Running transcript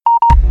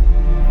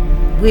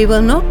We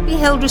will not be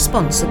held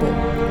responsible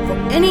for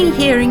any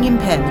hearing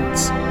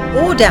impairments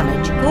or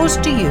damage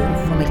caused to you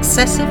from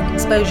excessive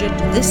exposure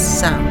to this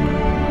sound.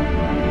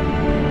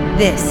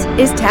 This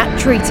is Tap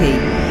Treaty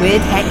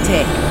with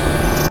Hectic.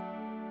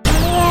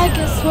 I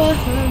guess what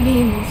hurt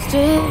me most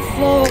of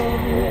all,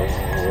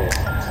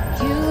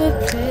 you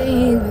were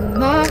playing with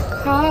my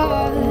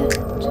heart.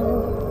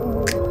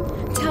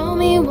 Tell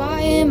me,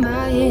 why am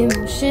I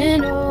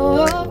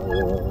emotional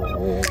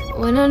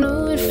when I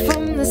knew it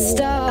from the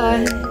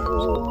start?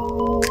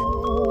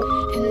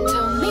 And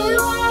tell me,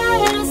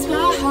 why does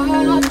my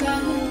heart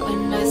burn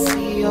when I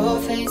see your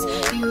face?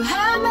 You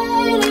have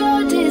made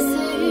your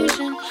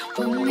decision,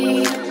 put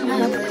me in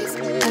my place,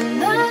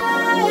 and the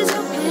eyes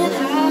have been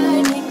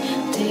hiding,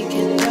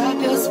 taking up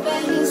your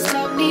space.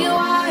 Tell me,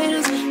 why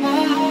does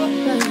my heart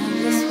burn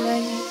this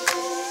way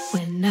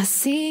when I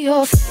see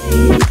your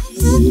face?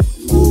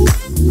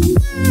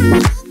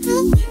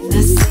 When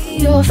I see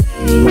your face,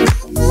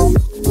 when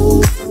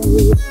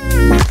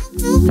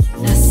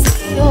I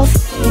see your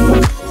face,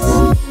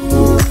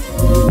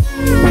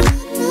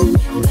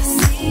 when I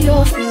see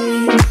your face.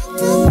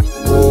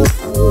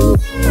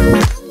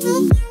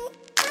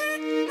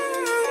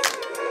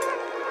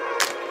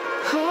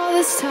 All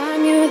this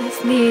time you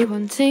left me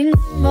wanting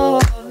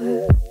more,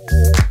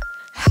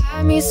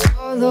 had me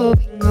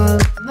swallowing all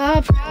of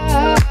my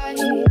pride.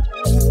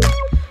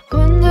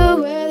 Wonder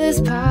where this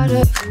part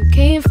of you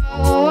came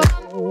from.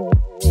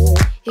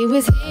 It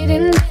was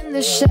hidden in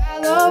the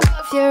shallow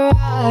of your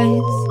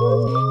eyes.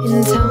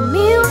 And tell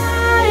me,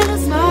 why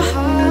does my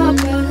heart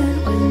burn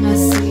when I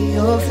see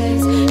your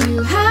face?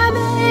 You have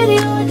made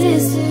your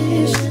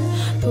decision,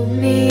 put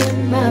me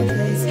in my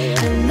place,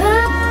 and the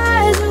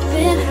eyes have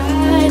been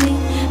hiding,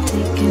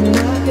 taking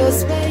up your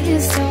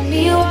space. Tell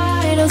me,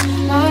 why does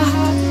my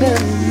heart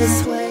burn this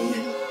way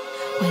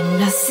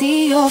when I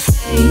see your face?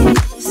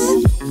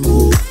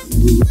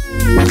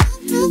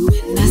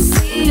 When I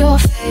see your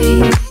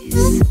face,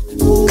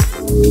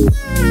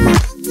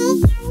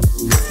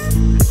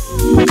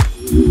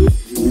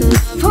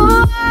 love,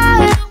 oh,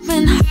 I've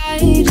been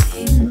hiding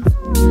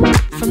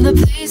from the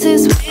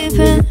places we've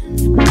been,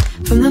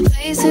 from the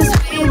places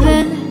we've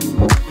been.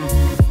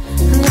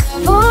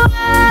 Love, oh,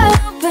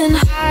 I've been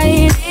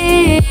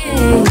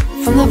hiding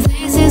from the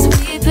places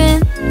we've been,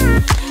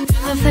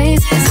 from the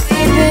places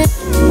we've been.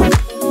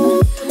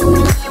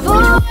 Love,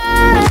 oh,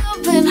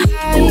 I've been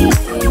hiding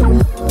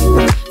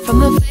from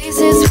the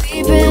places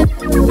we've been,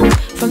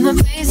 from the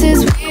places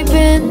we've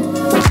been.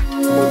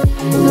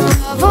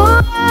 Love,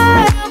 oh,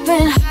 I've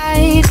been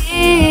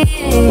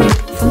hiding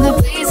from the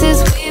places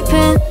we've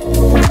been,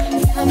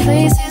 from the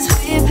places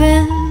we've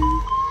been.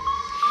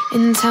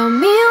 And tell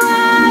me,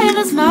 why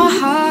does my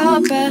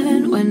heart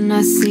burn when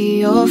I see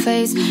your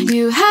face?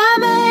 You have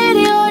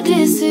made your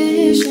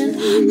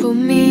decision, put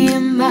me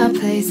in my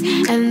place,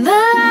 and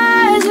the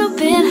lies you've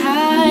been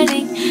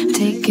hiding,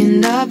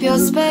 taking up your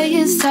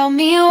space. Tell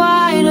me,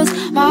 why does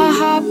my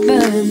heart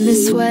burn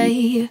this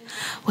way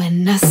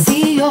when I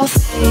see your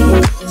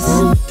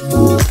face?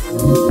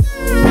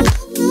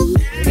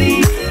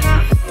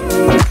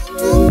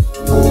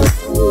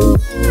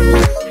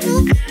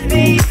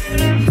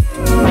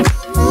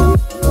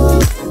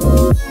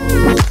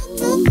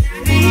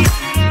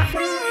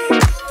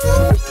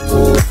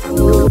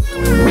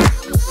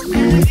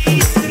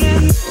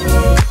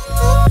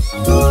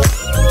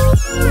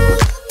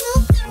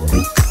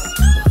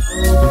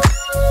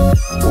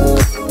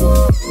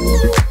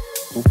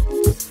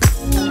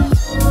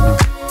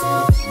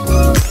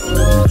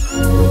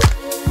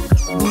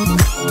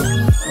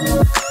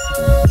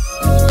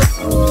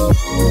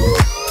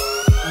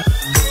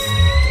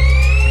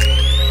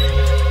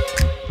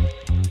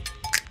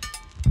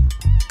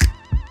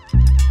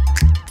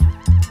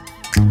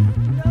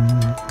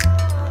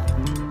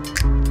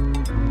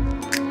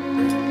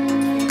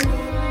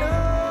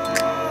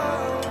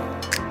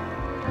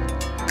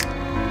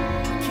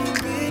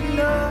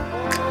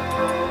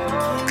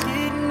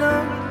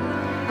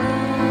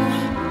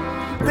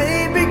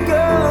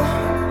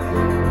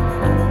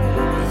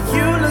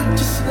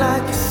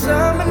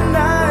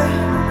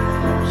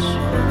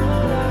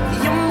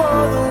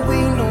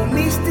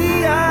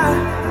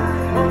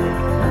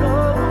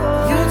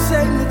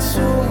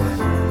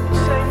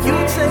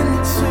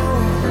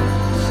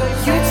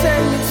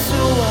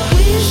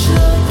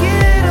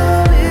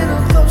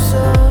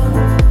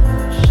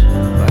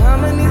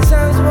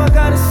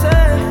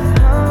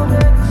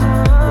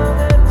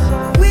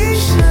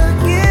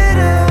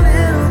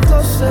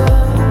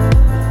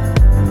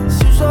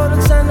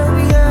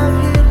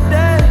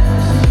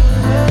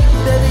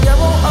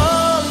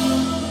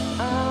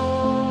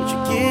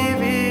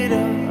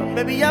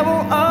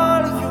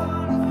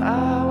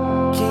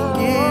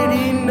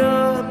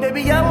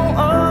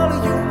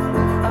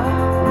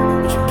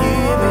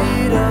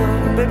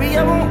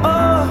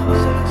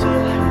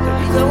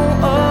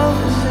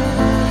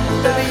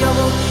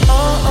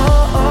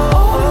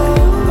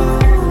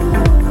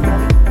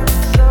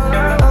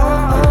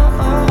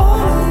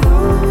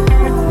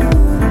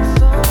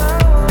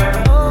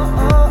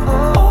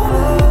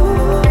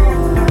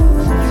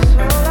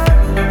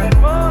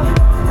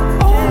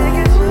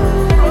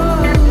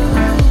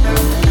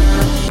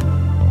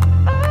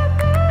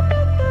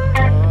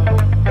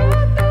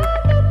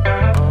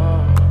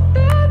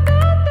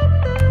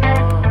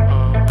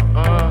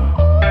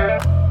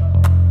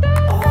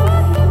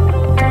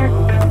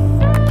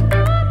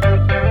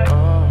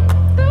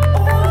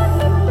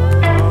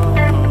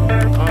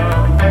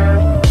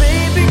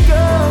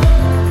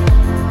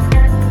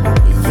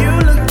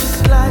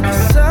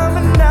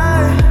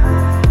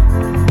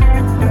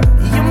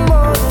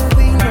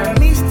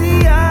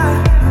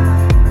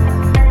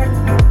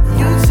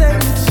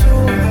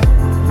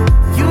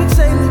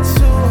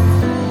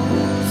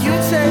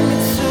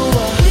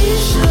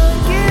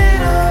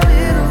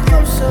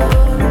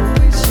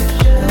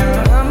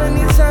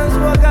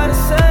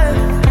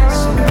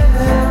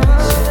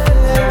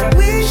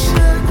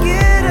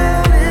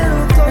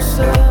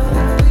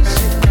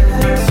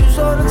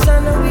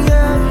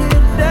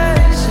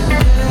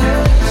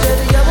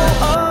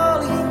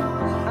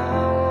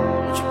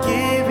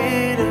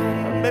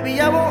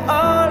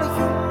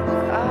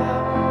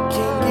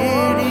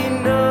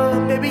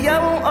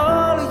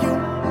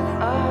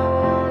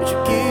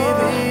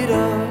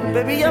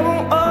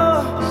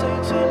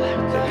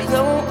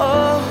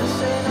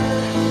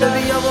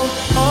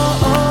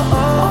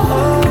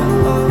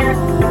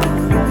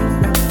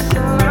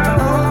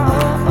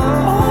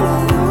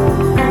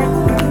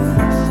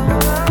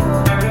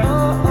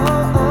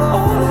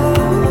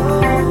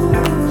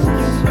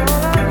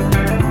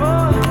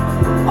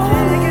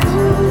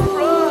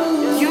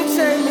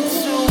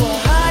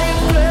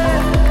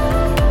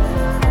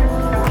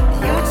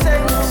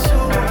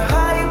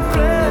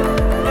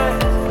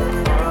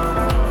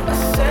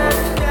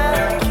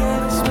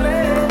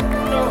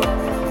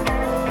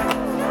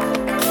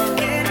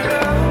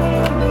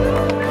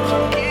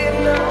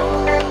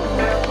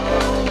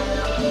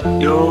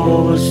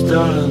 always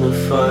starting the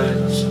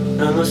fights,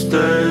 endless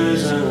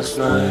days, endless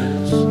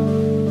nights.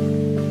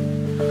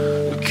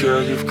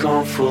 Because you've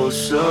come full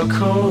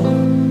circle.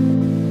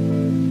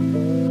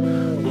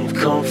 You've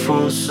come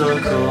full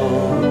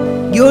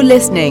circle. You're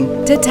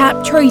listening to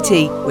Tap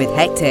Treaty with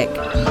Hectic.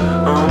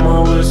 I'm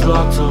always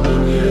locked up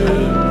in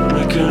here,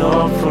 making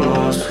up for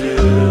lost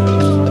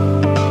years.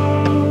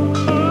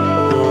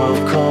 No,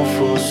 I've come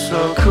full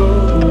circle.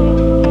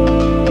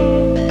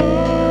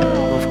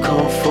 I've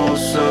come full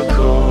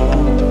circle.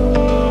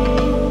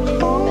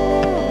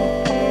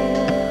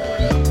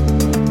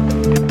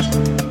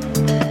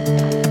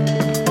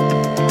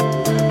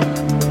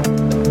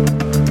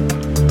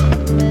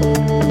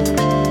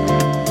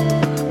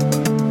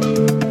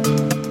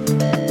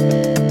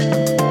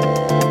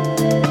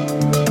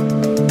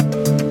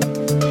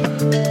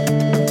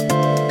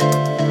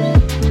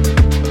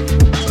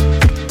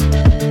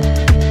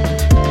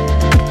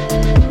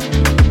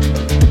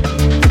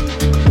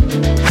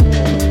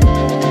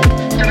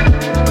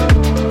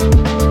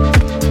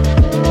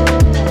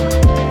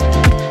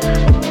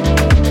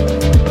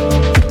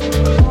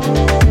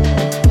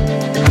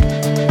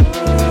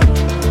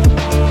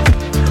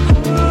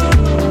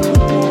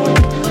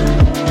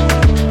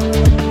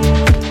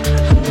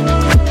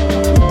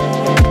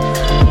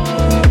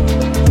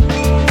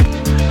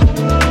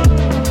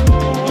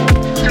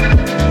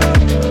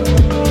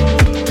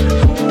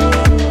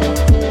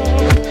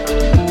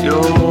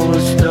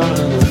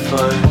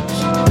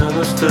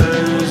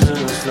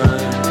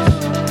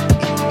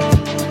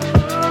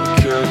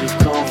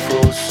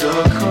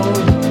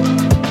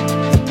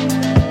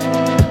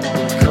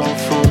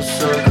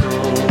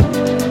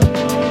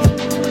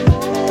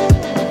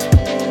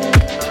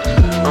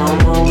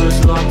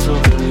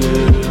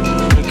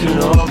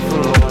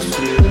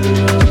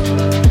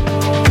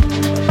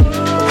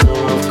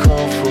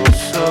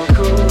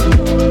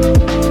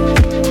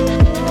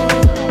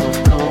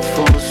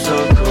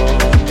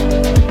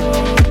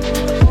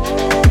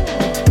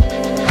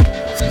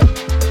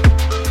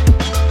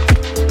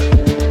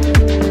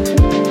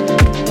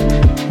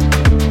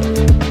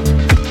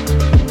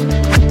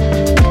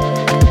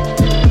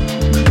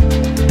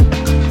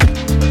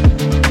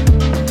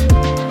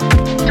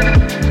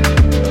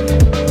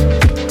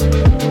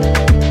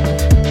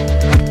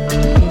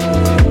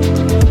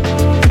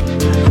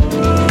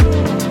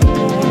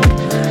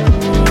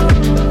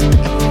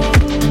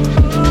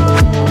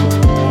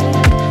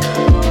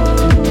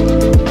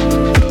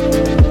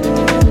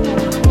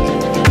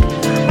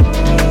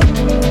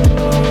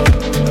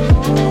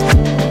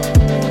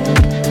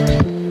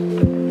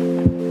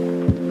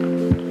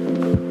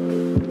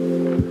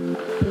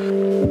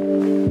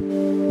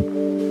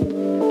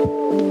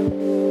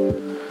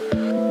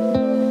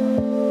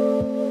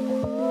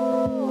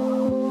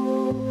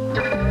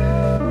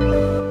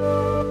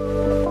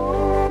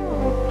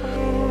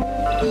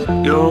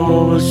 You're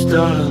always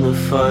starting the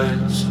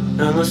fights,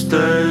 endless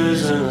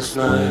days, endless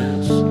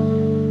nights.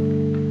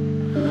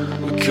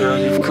 Because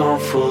you've come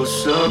full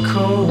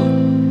circle.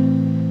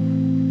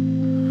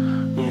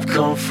 You've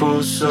come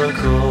full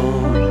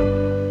circle.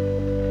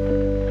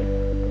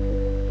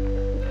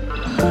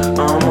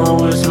 I'm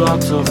always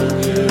locked up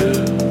in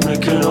here,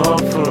 making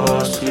up for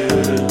lost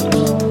years.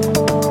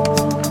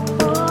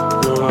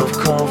 No, I've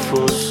come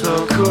full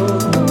circle.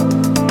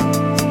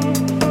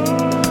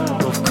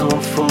 I've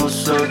come full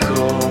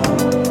circle.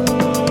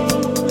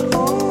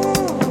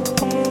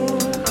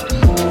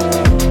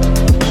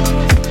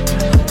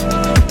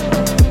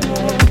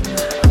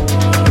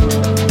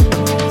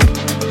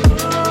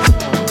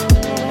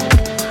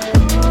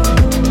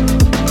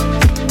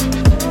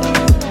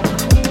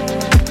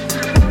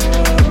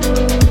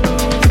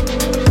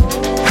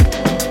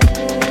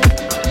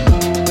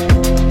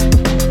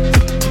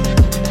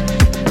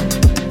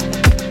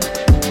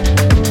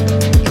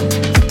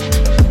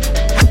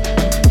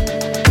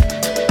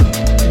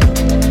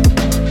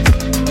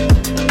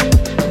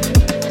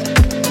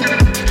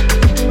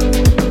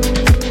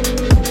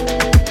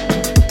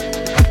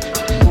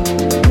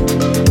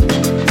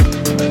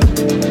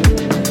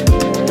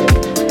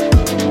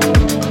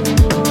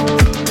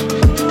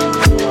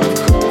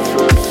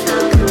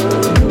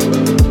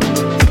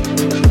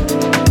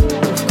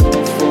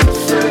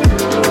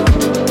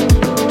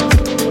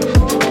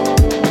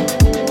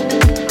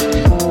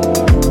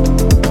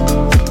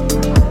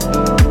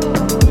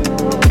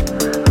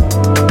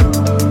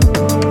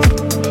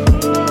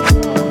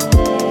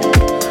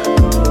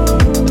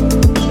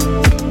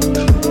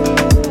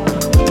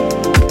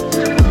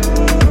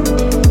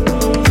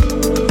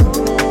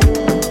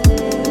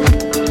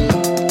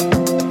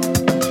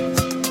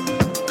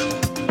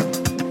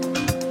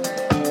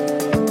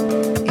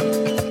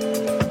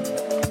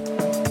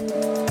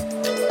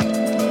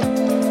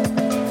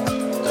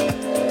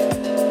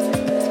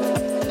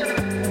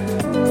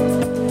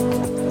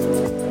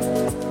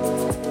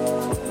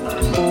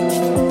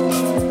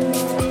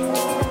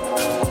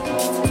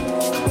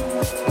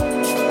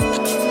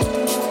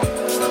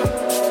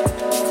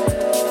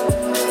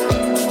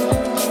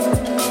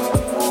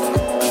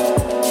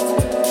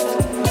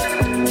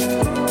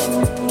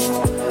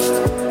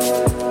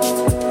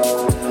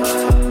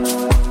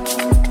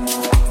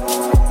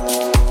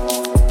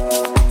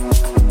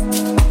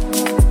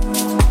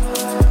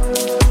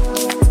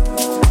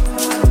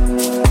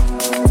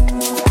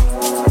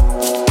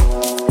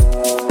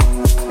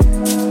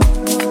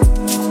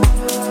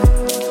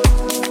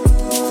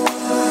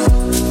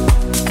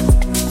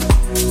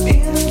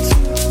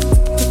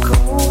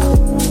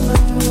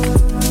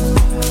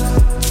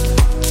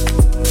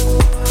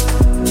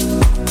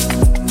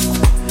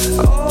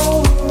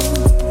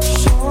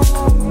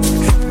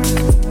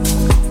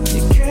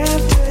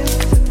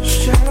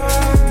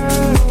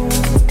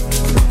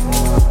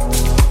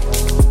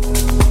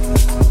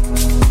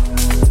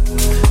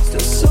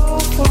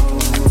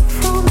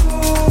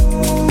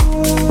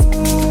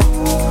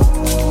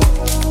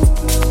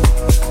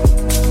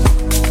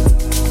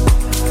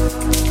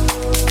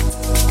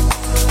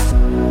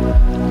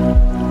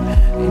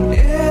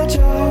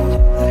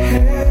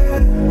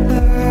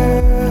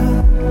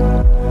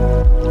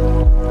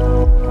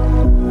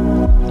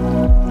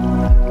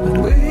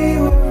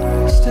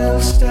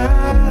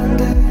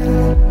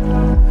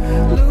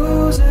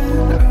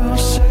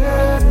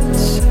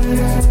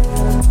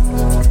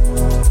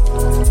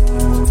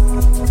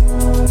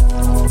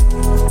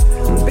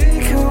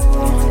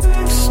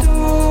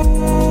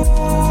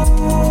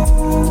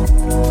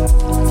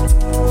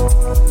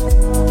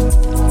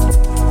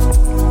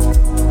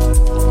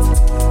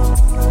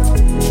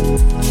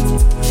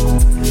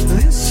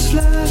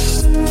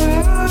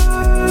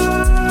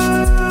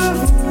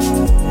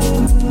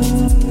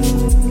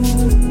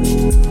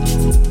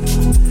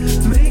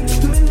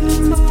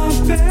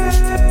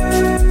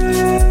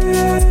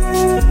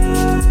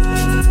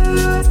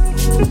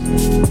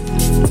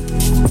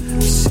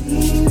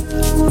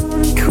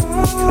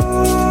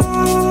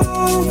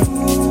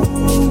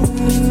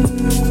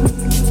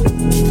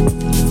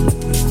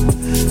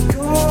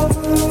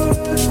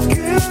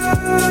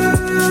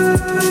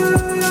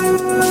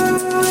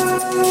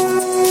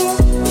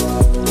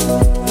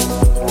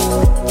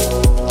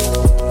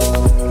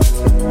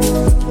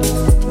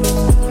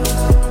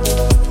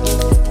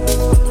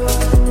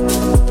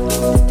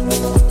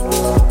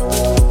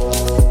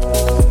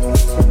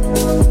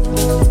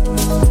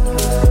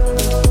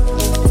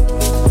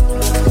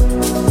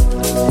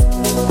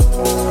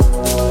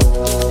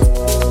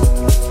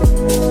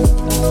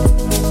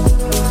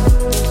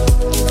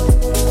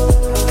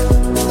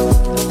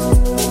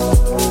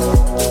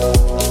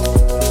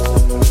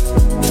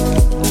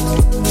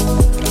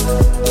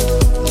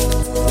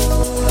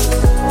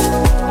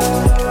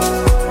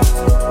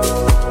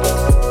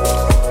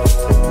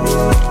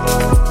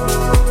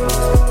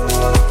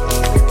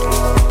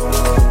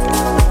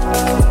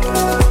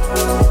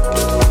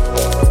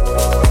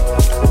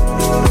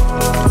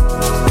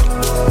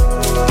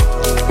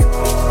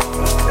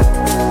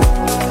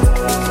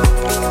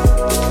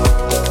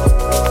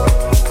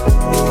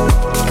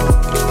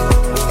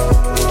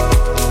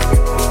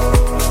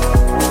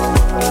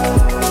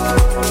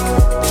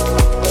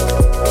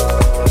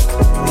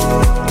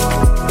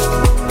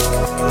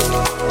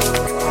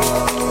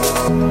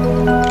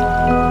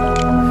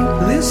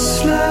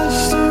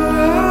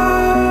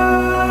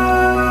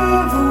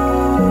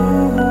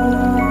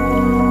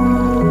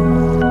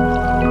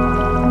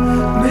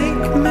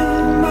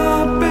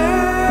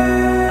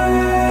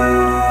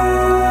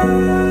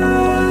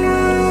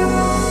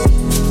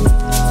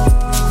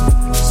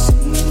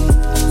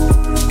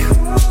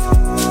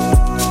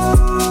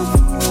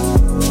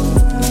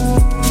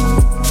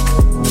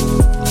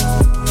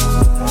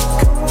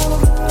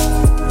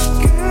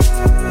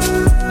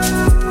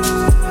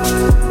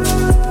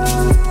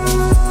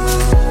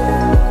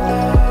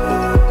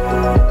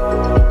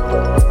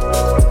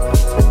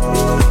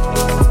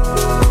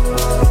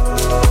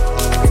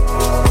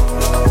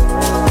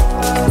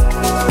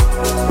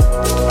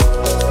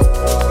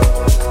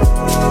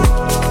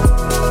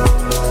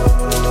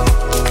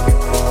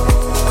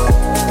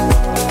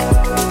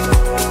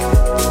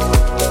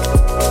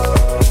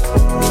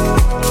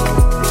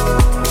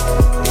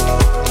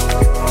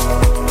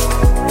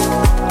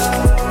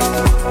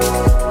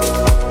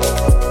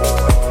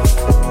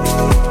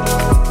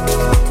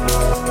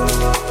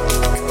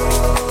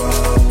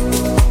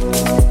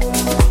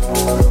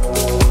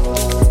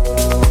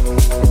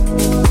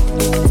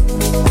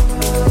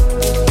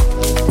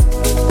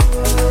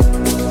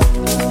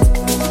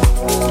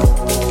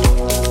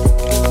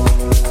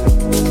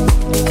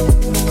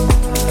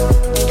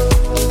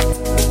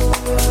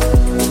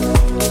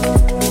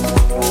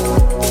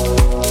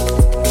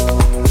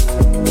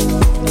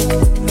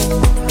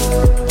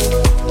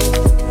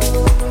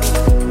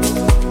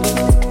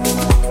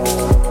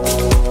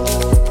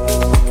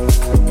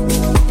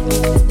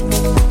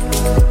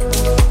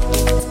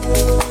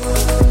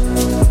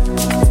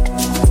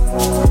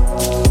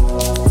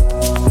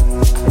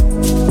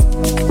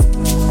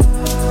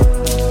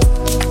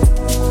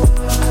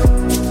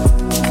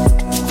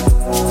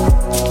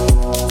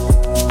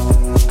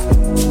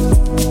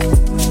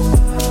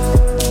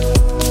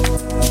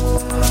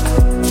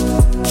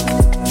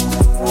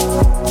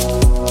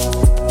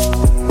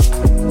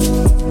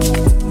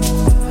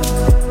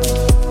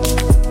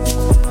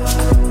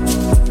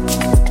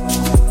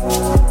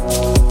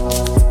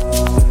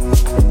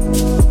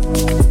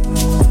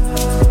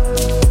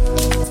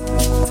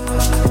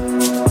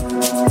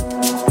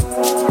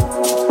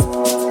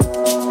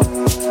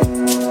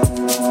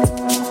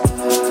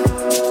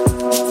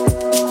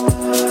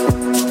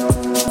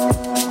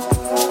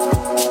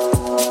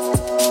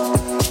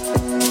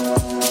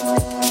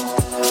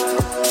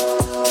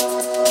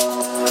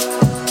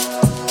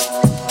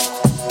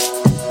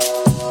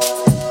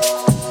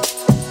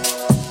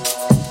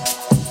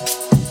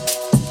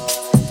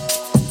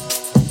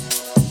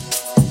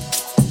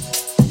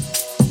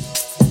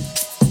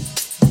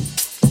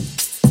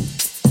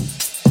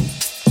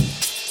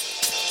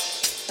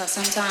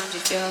 sometimes you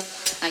feel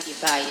like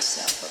you're by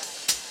yourself.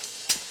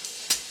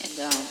 And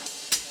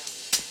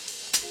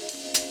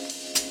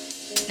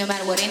no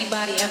matter what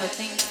anybody ever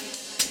thinks,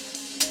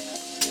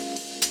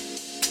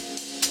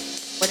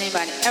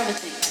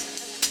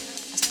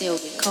 I still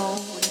get cold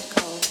when it's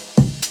cold.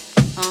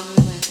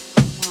 Hungry when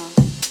I'm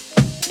hungry.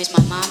 Miss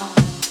my mama,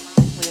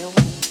 well,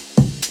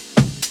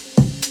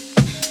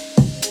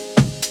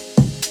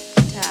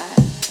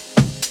 tired.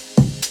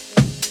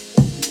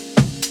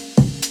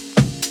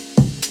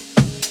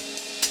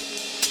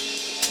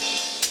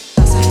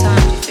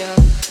 Sometimes you feel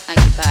like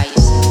you're by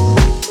yourself.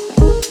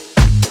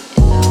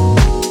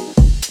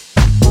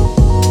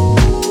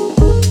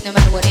 And no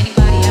matter what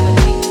anybody ever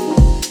thinks,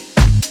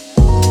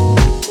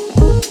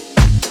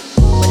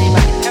 what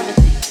anybody ever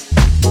thinks,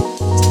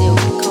 I still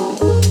get cold,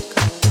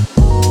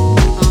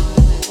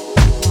 hungry when I'm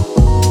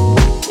hungry.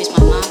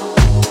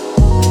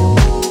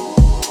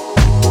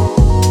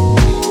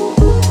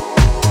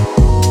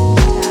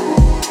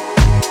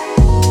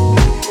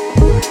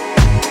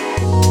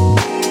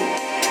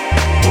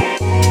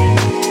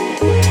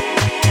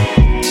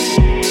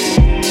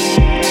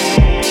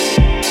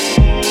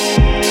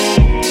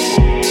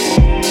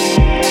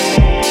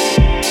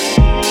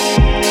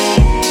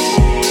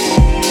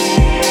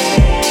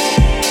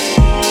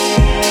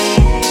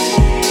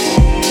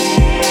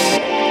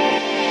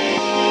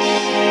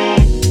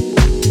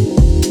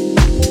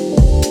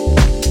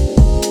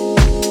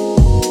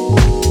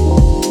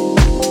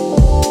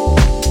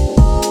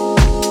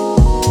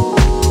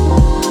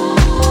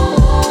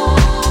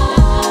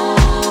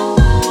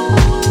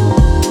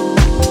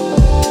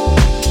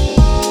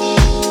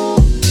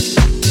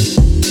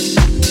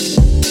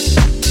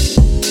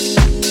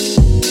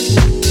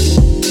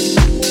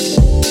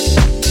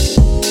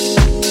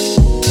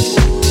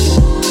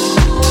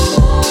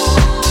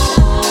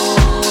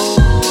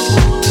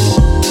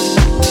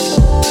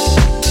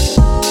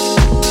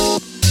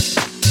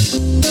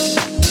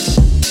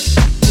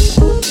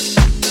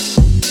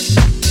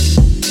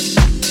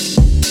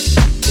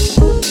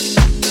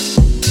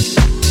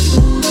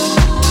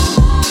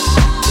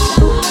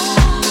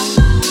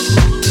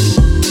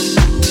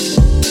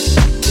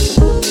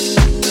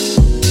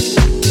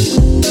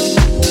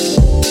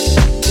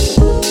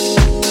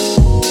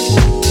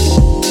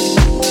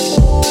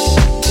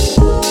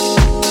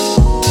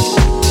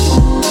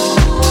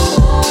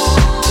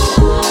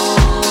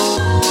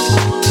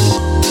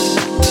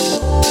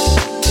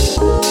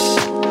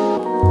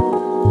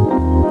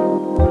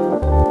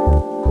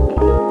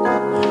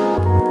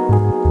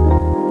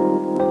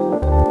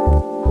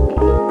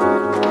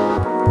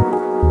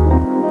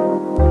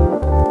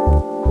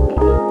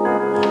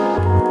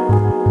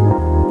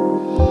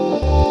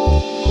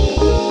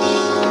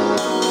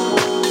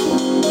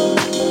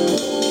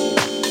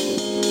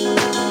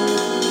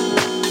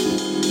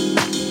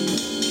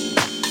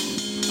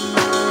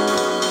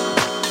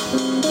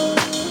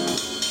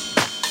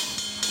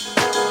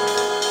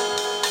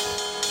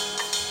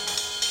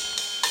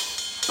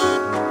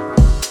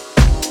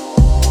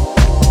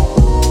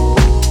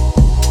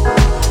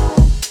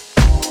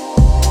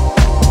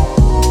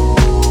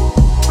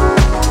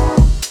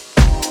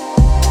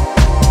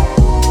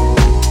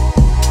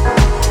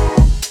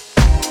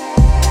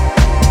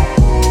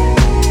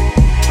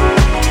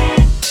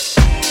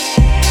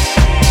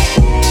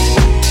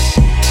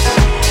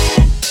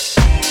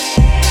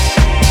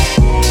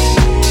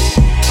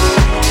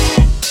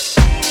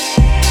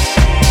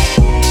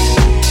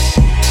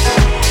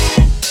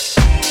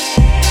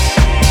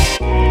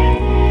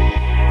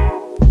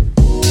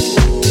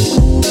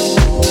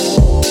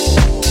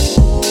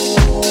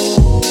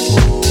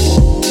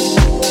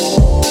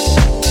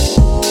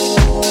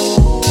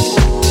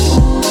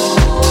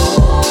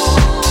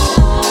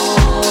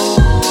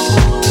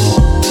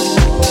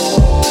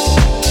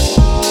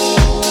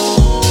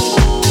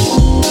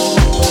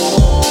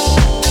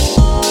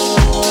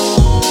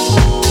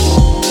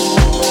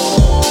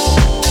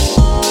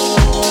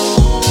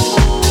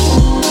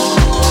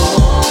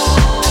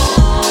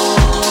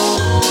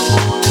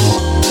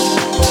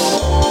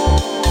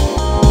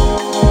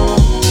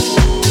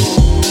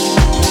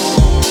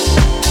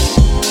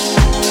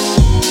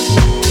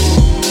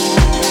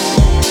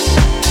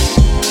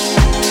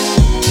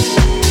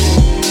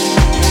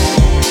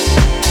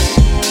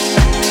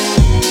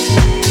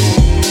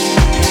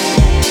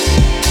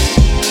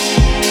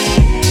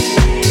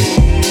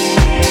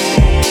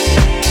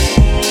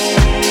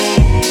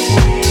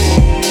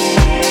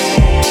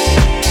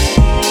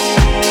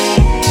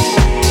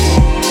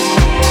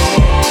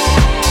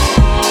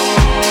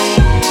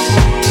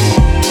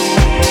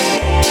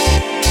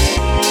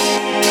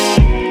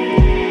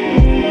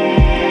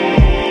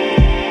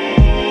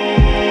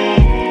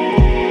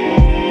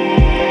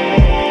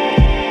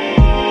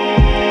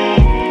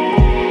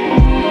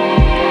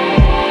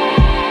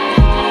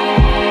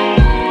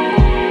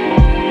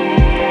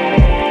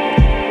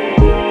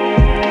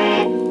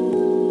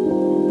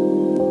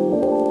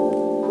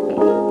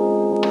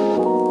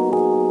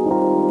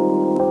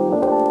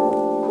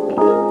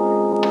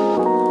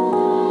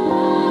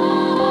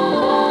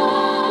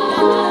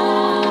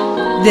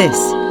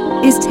 This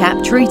is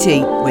Tap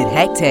Treaty with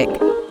Hectic.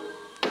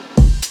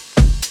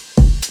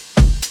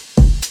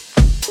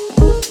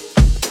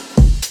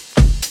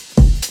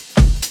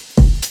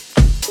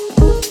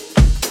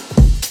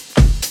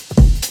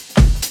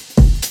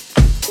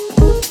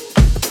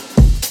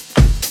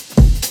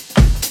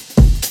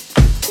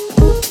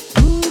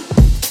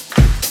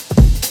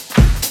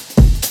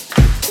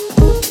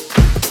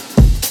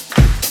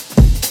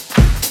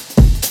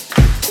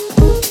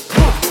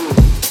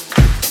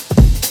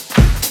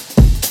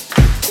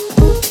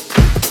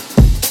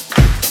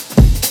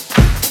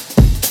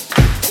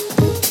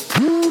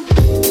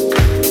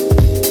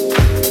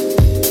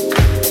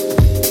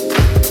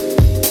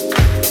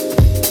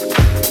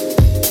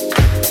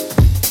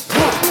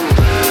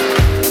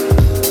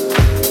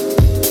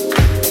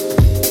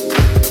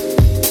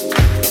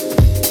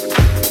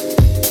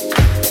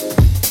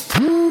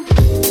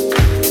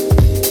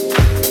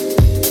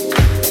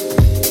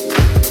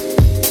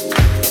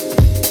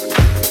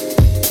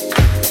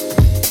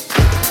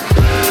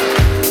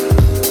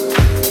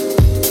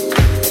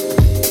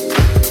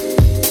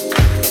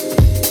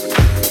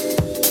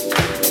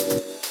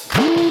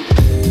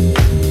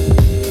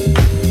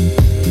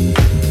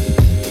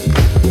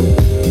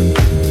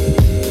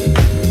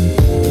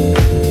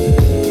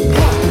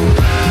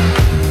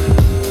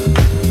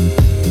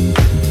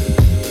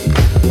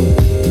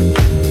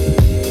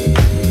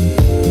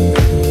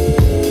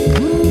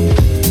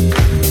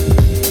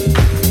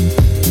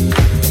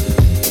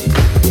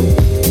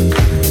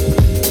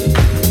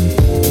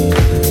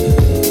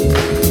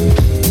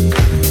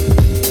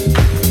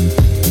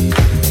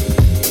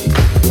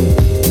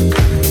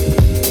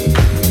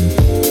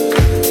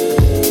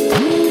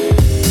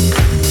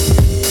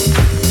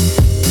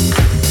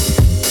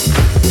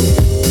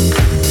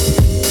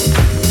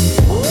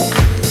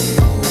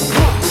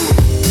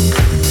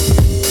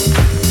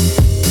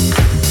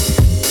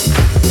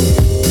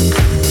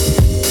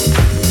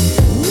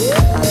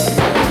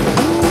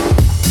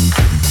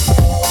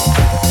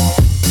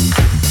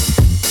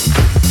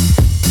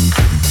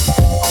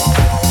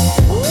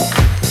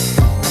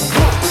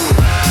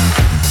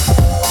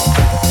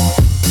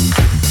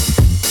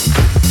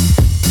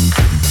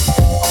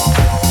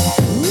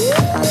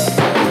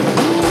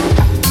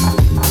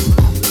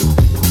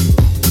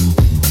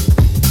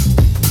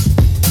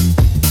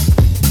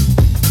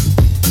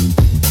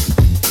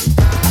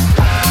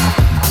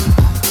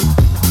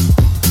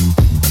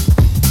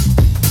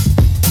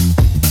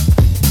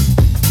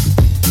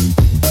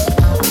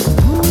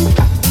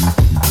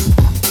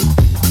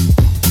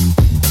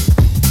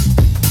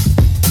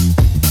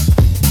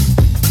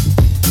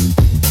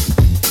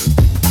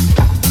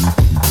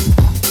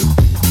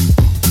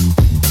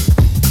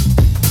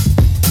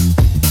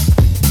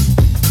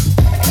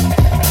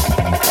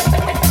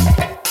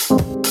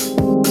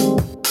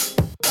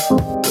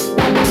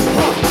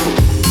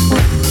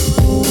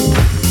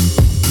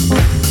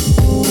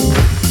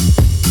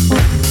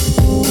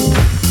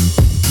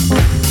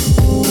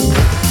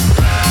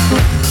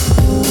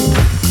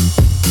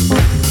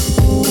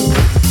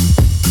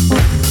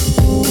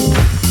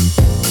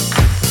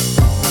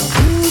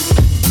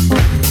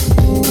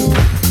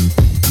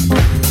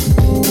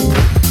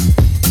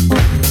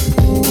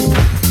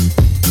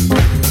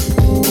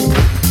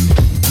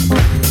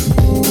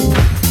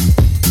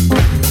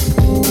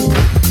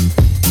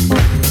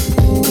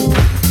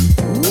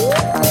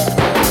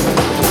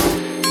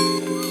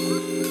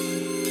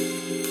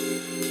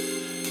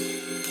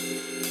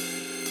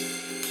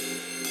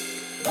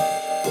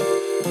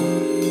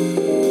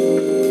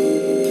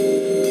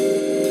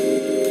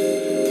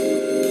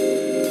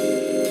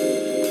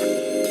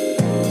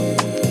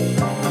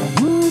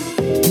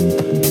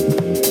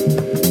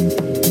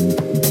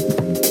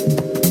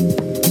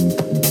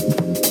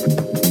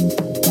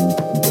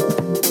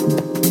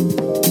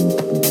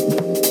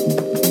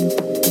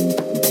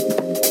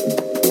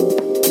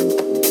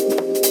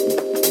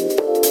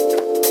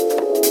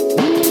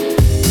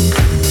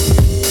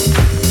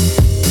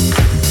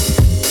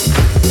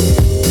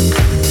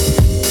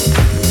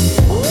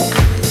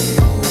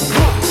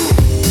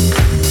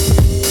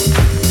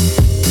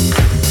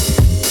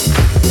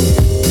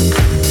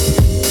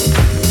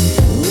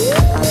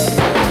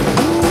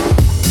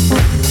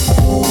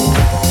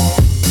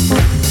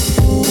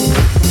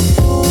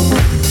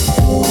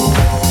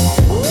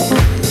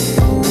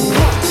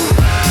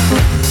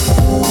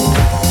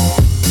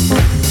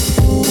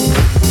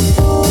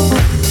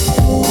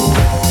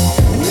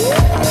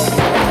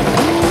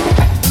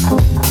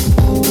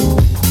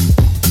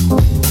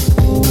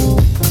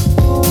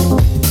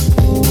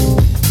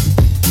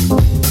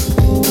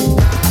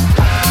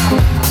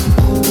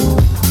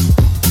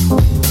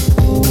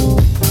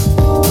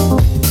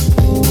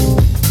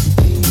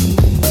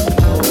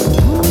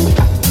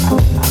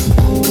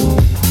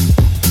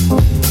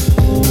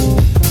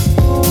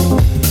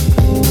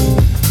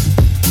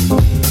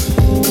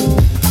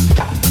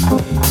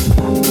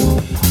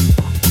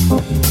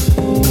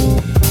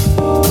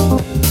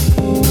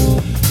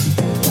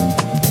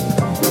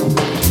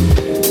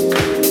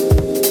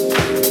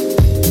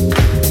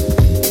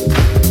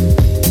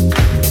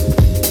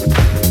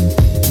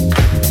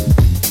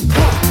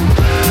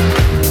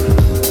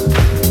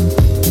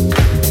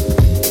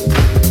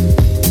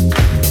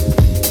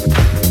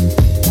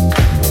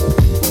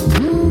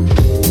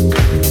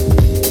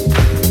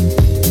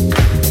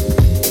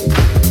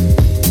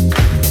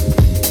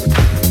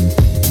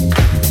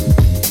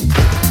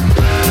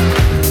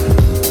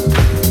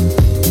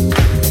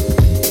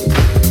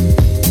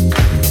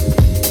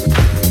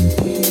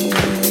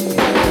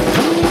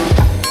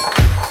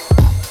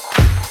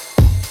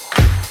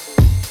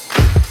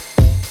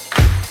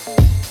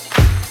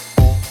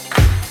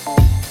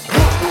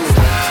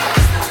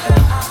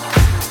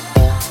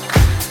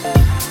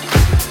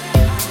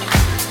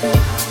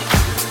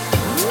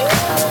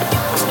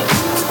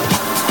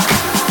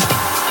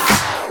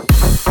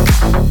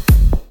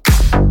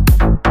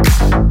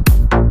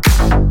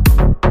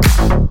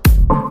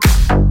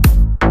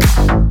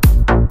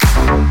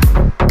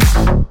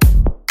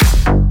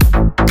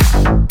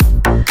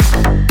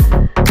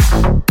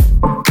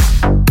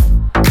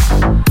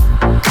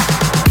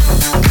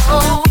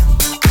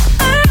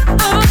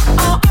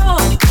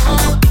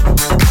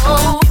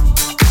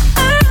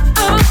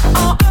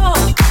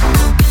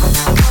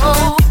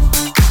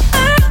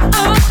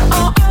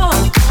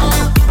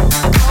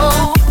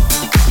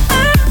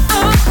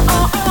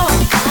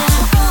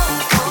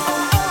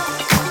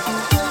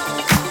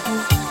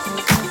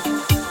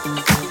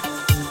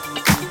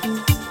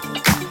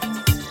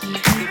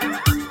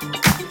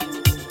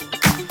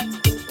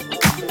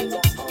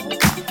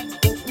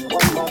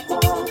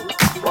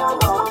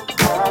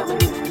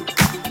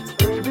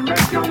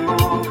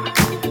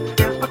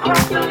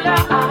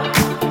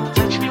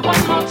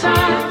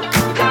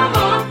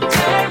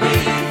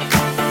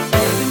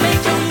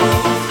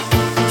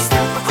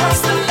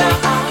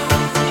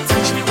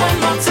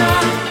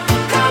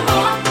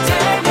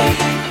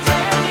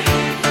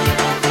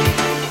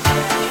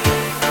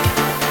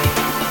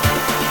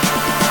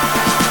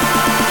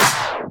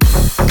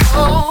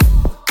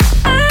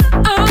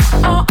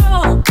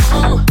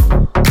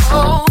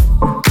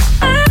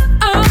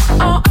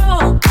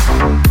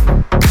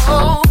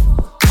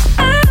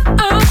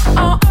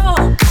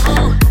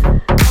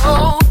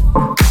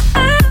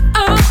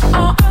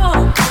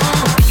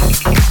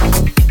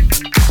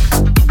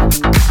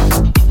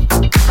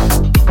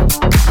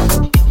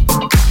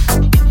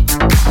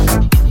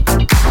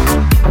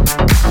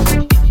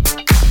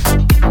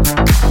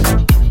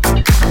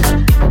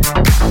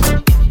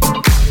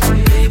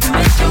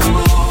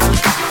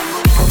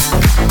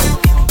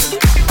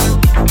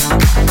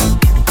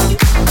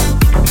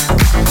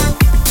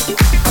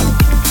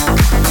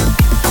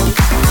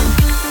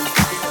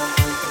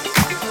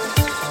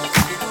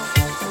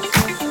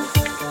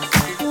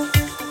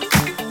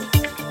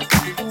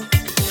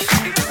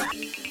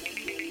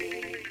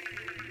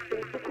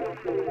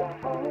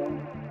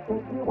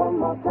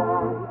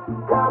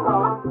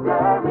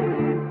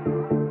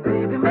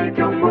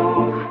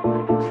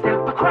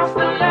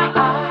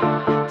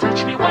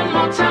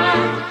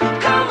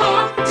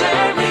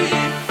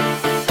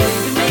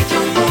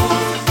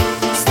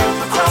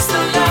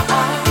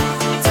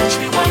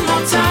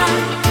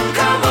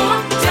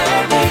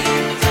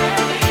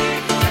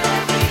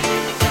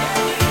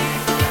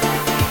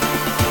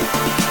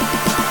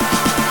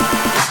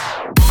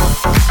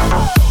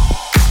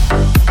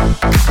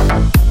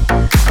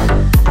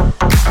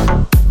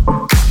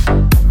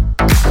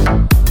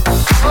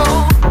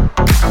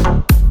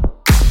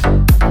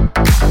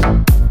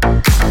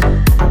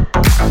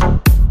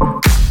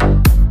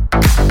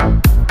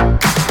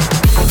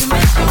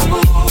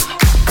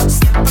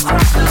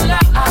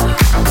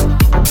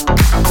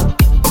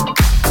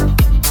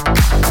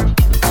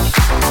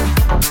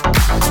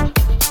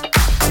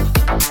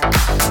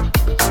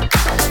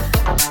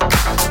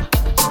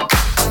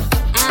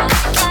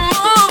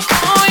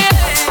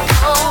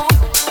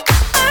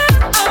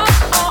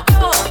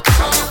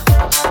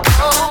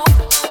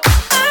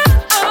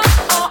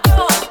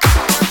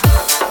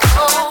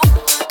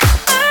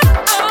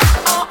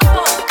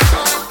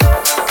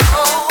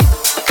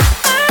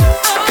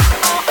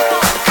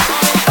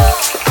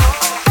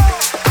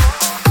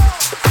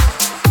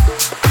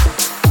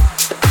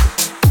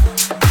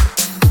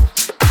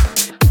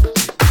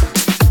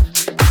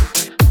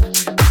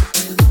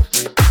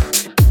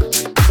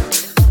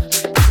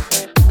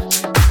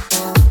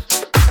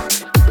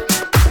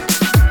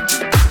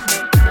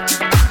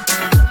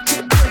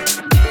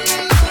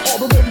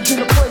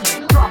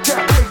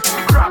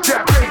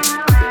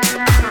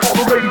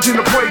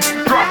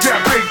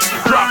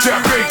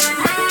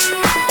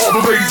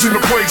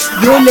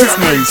 You're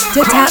listening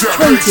to Tap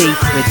Treaty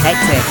with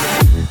Hectic.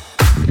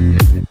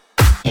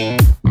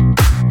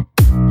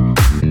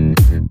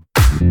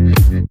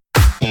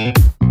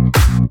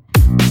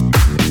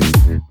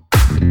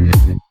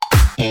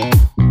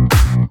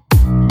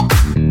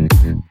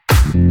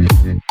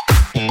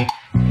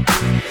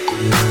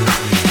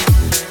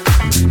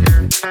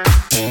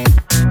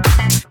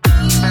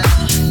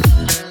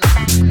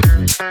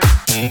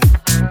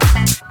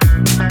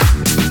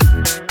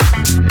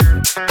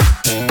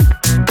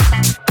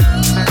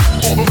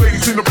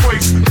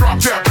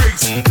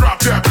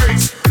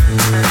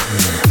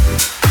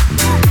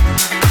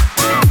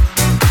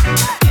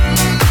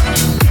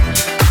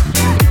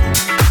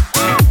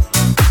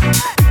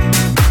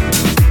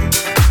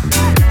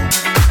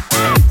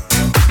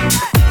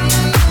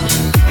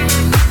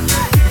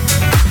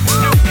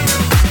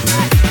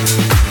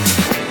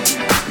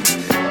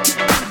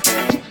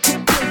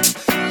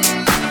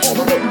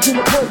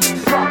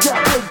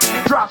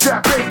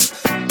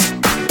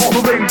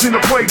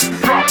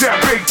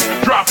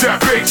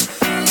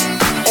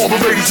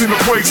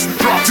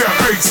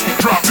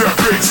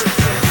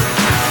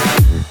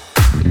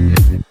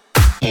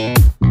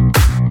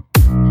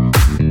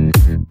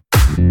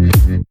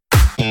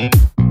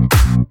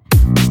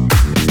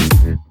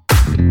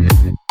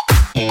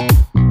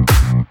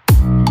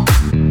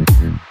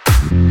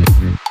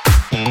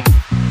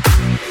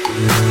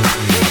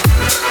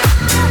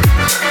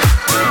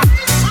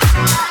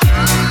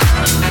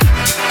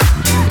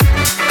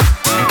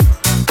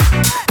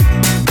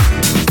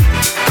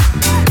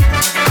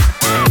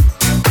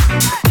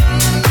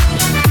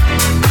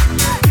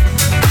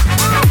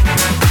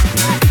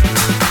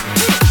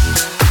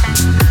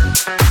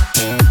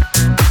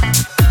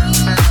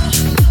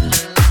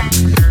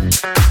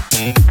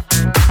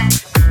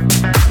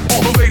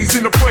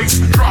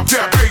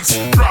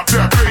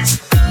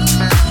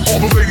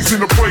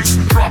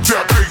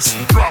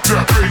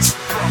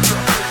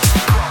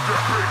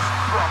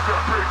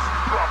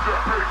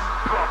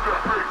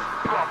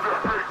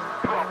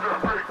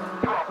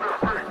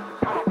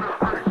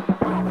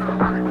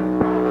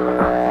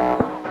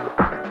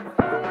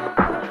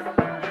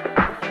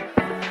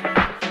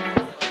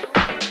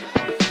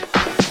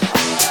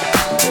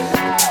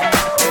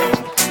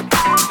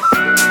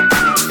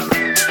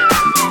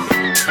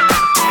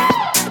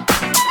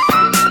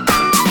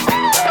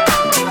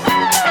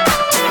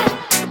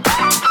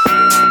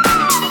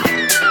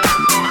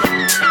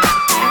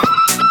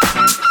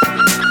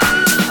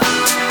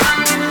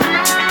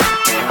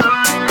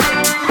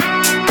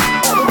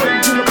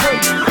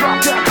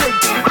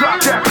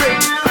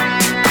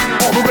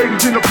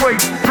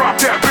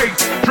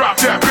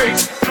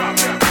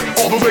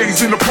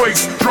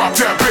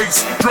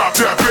 drop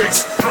that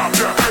bass, drop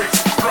that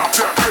bass, drop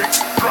that bass,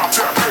 drop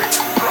that bass,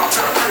 drop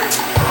that bass,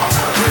 drop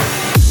that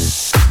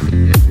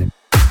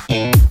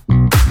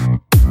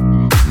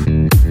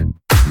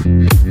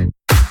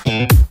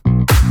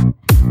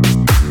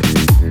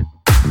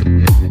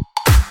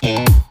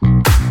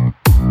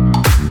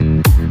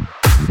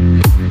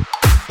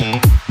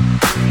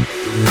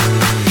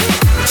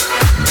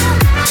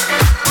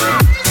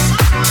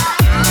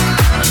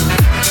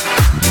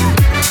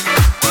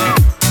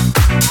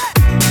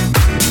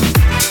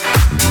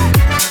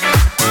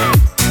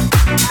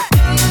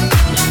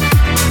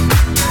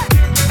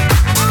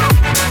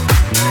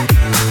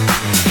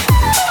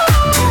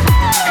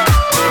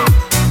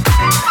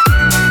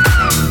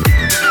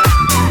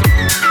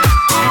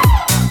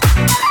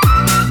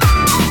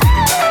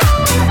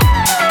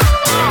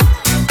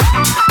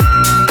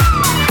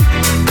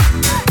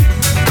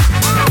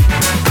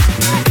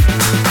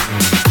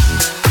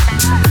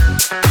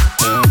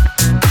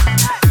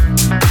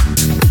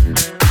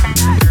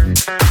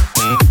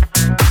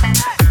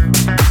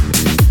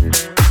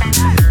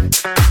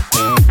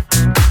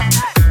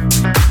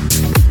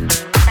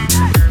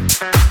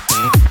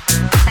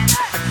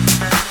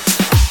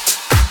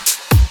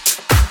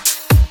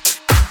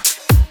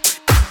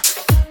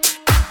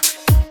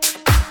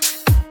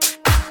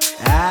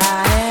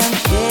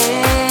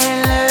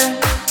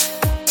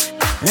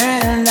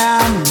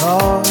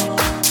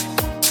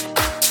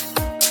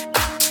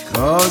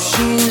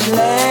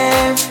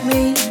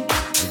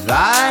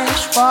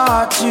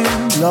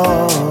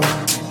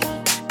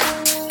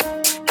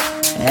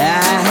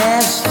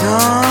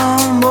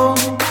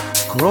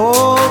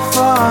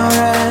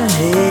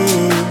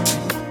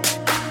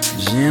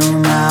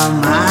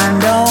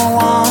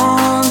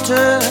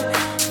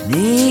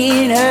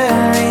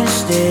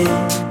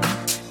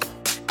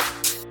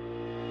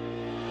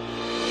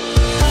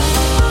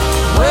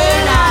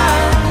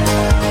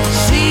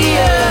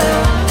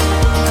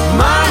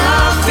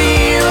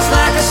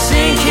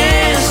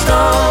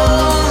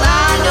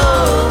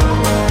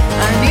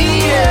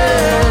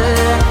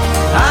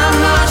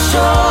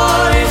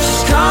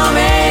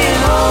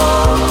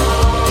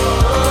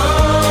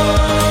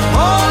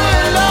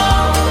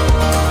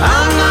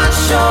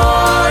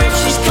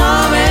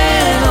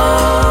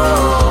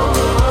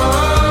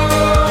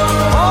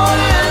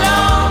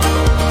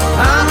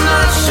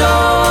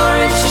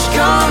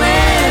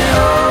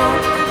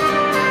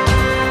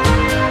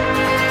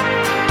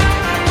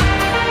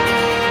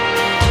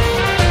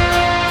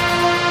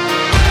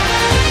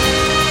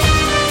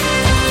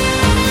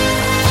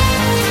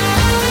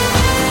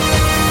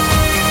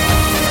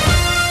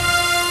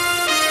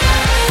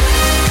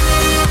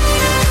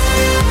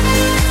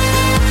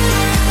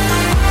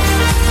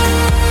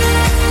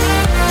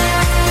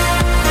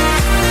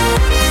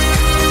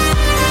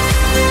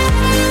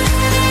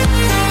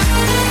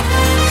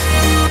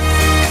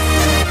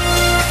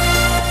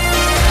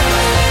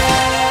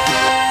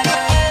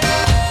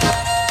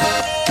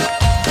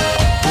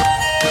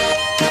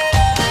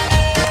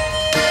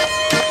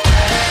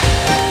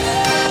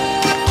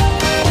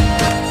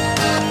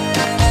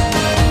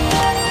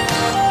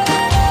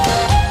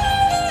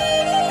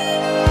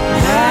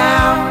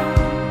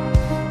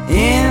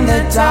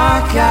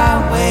dark I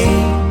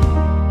wait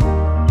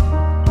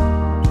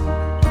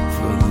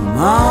for the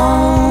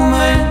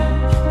moment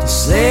to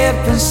slip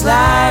and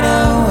slide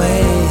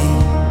away.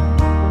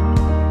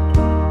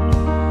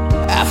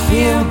 I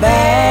feel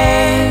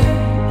bad,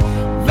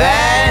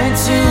 bad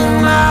to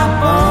my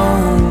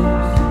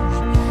bones,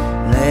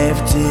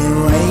 left here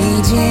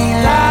waiting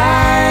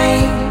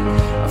like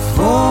a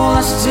fool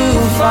that's too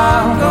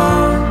far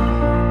gone.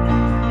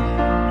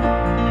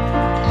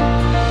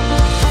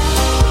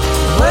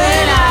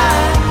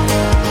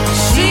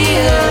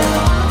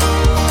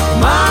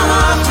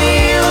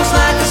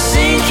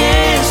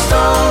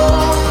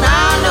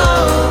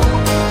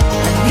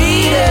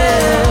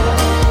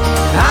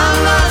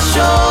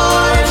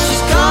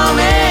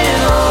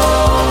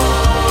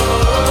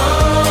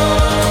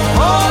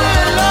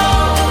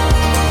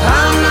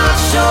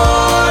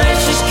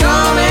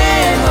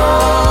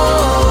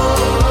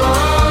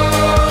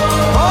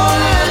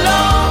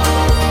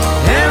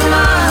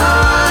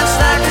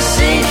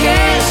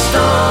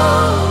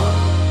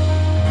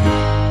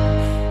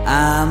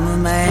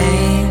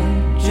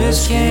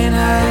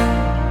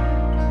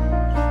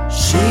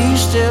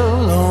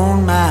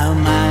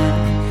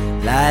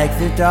 Like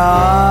the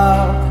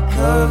dark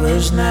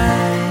covers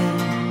night.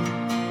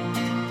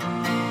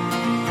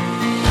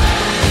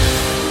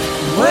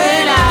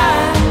 When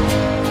I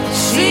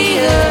see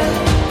her,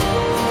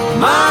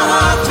 my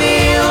heart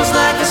feels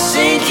like a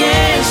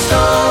sinking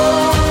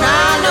stone.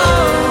 I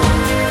know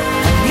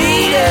I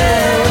need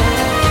her.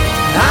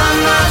 I'm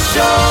not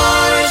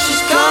sure if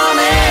she's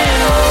coming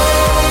home.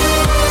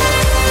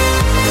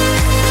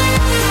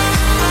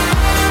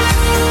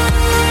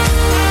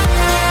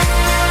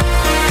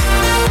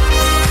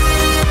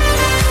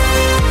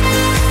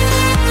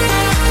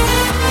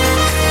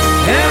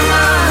 And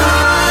my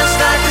heart's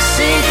like a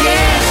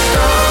sinking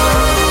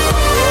stone.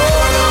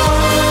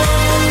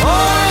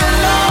 All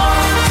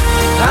alone,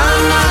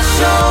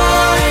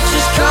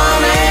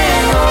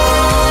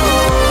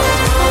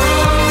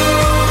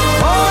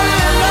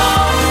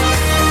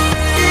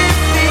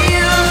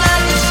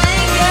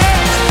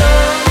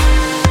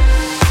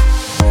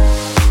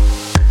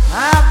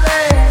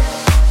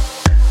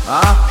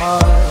 Our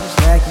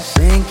hearts like a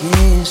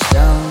sinking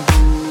stone.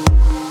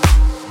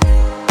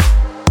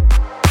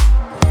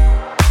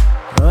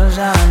 'Cause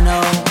I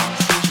know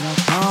she's not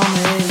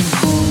coming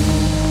home.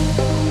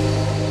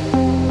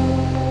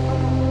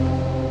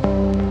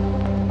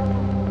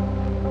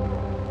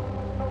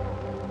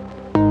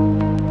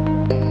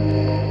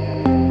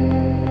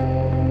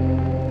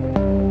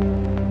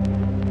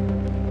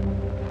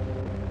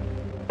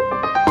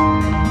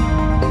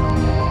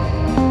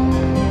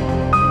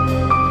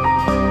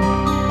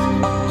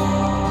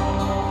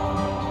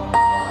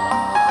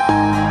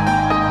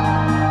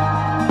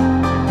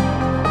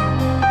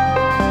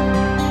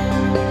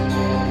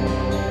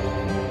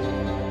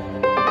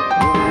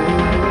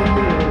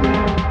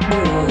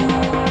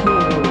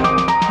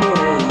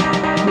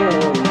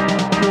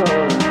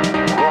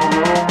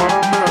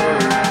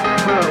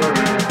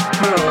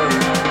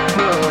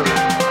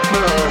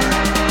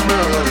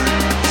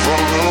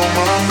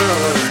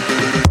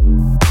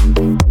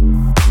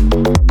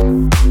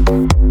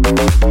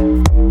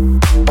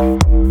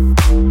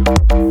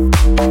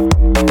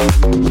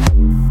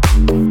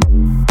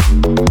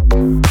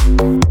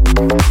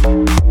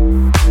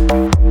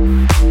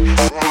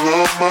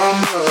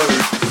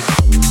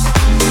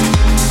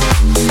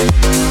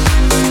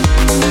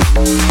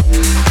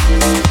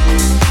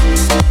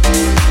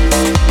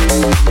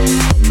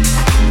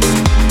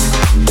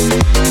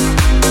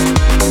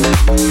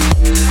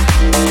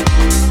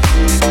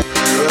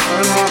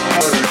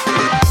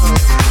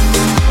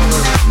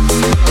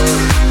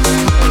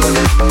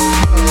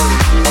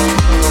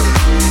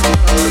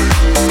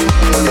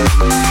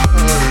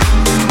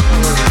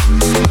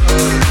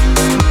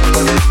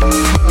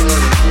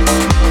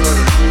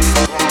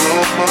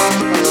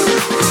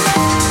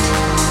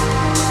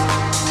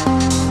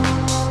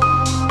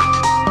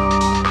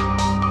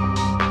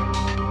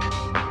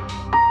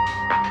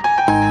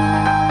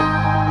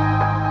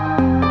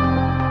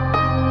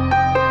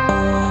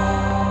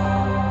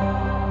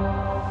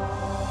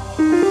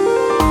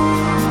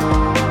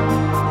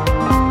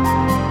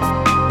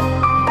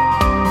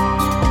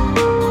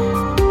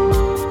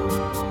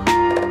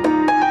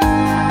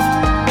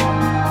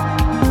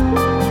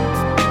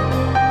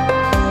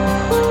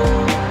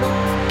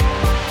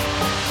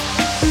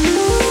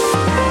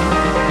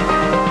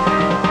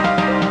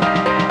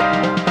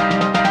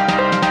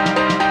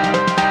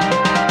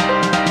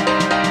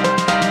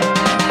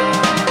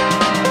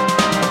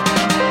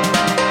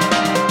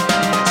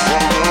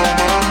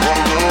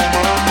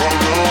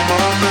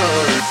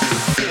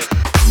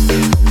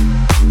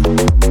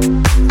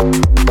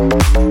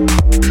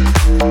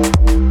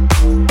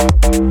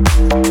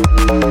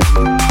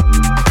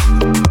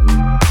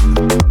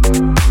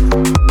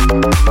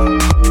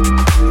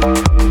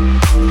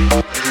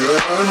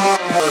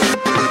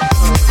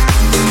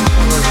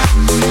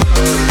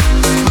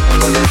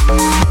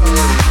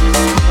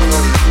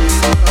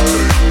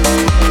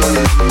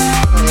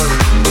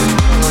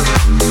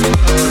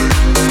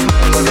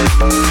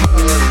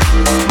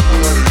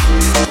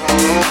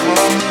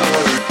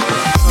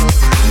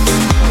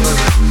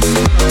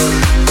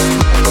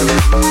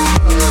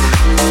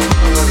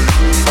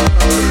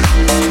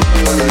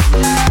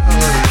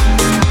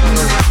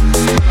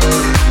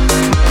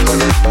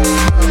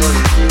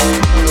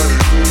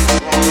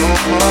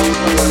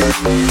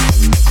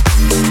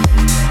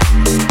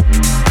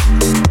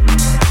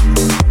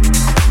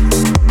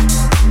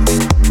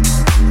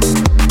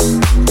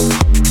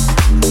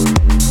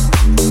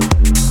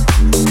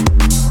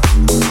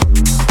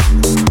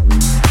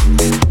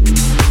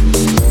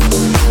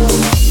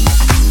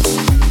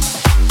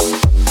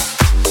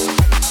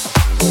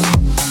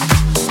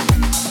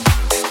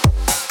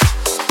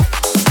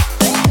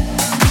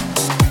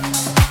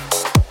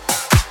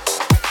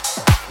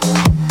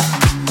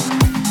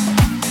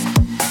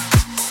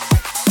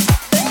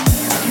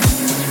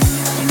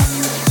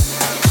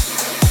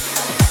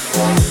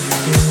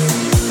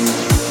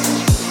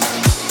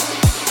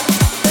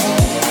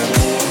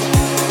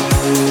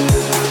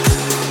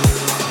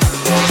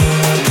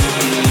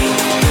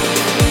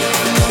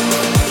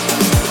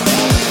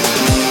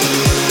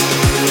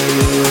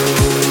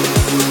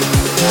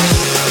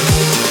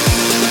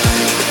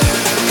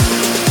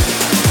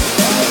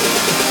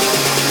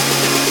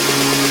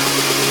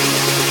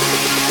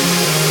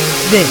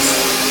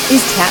 This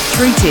is Tap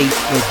Treaty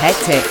with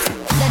Hectic.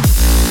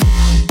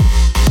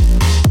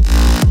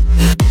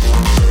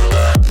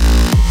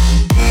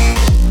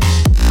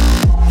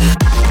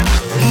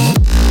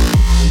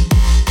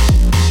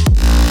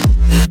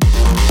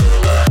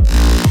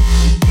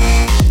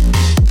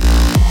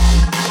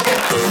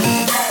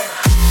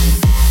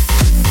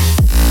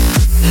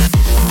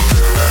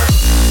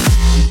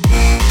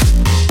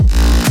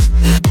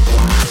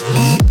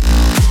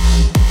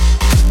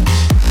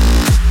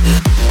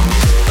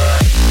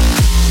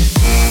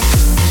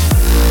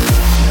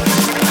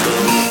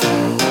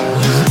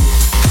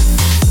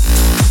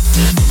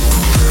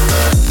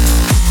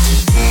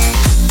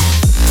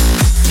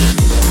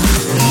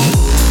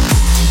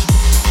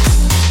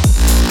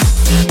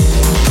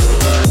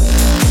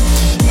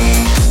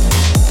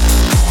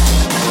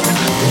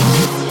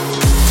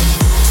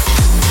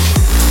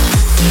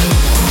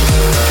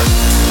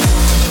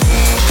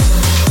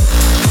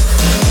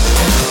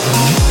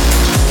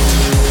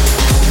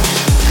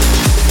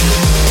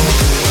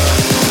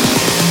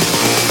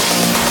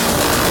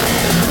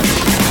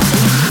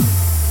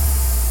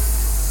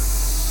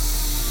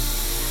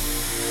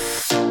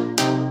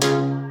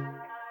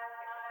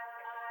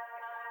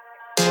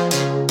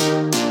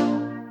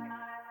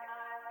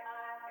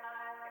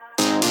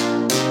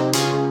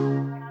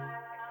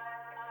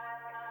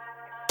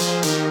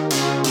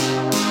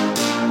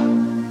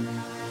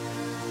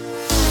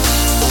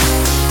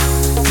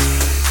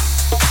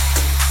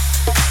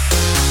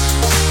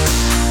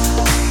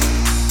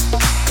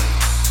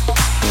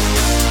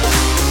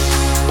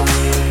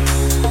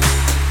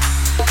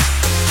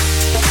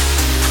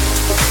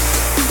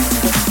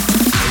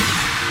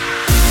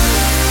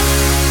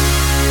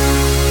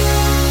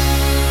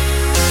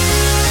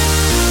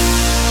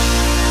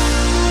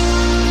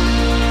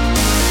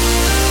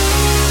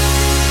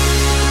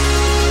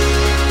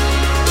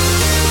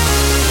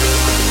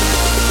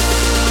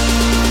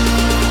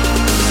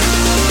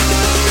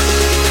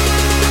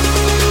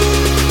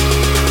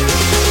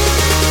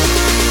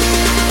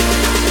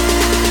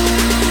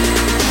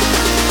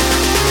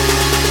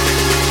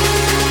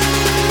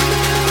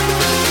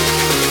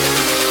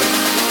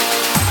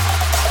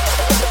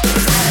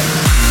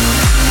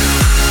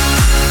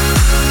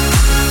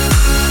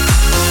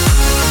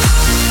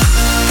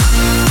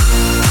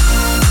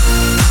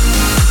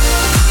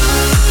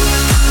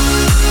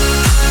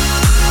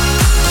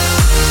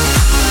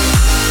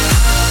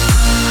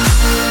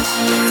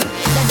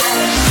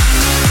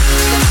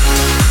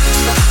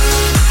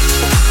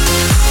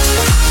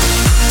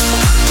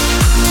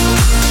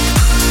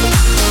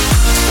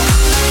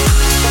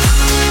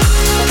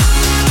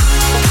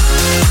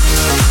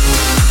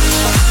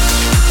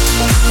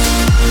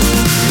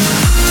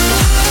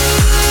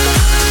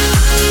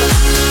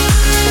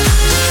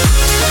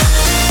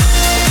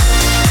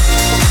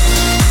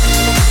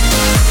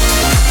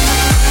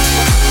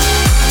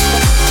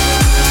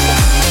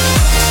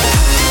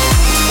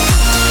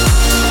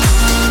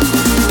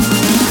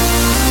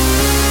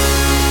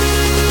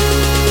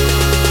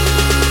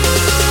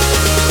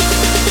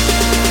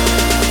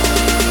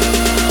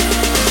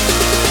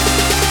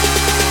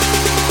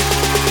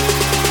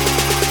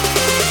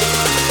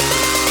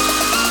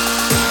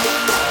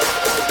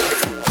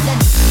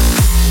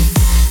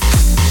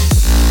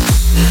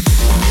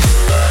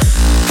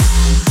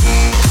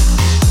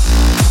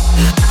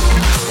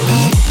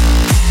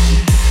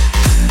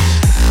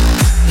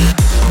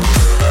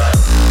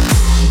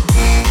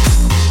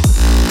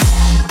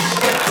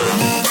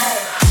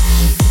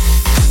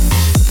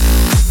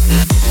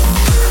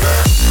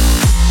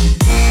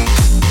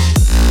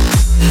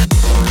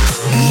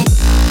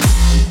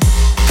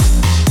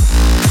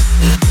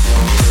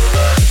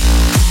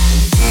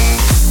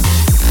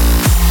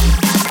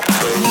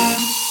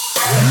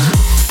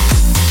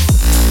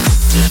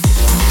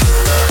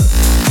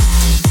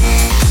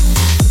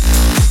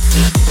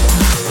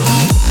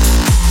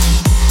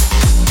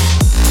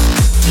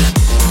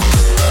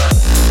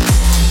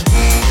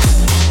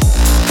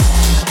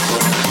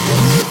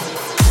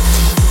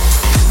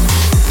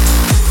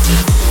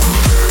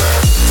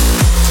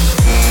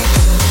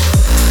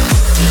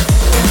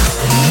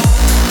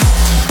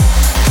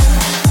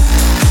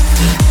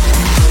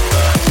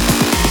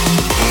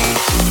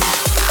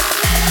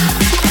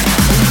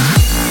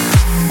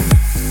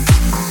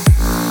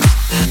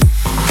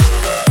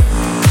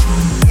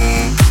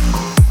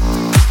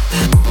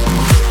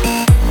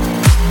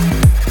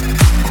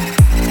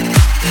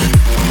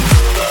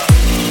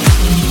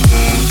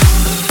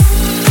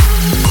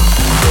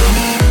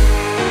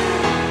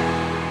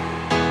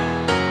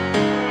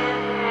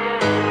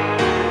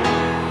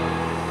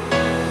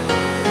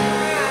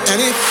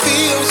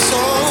 feels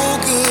so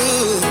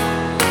good,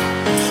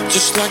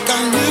 just like I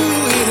knew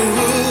it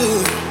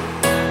would.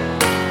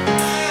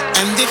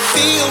 And it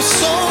feels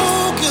so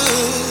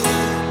good,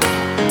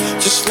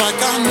 just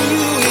like I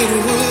knew it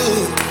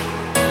would.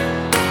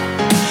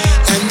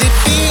 And it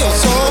feels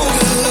so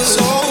good,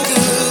 so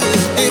good.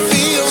 It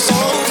feels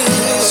so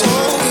good, so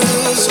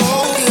good, so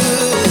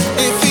good.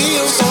 It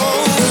feels so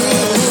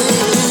good.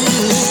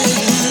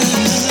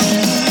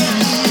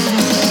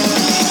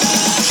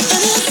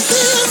 And it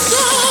feels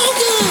so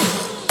good.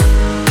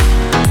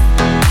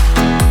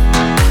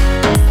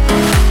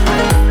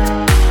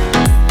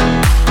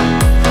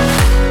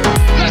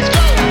 Let's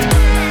go.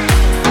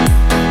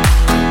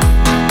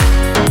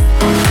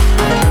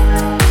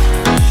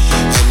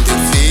 And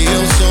it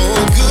feels so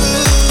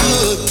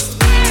good.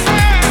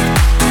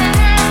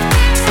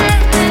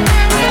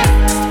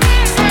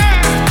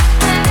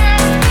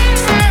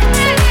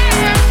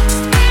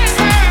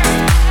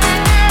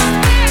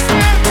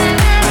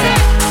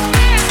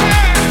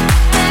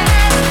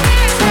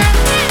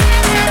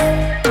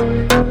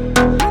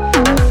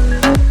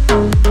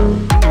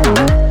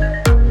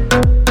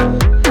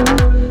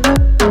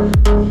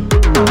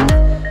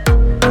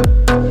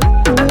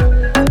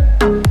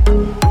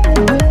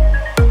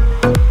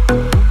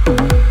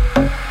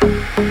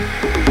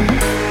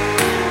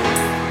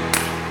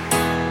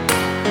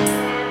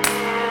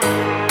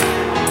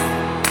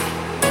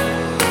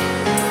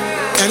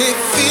 And it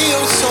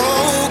feels so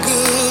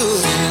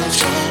good,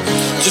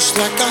 just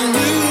like I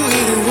knew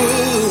it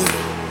would.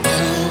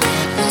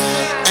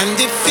 And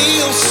it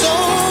feels so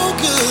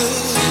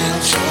good,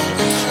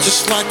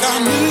 just like I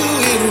knew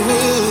it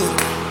would.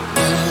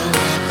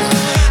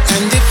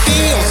 And it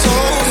feels so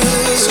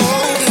good, so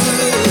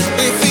good.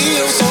 It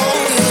feels so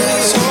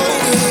good, so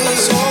good,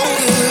 so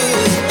good.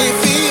 It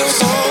feels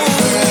so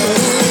good.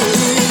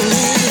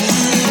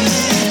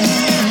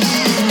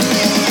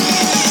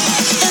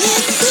 And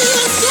it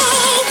feels so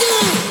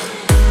good.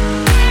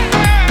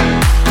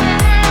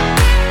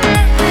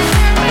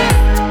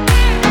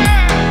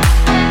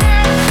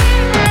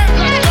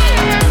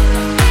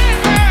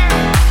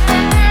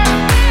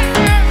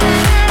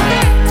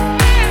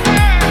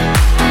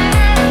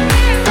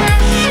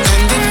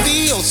 And it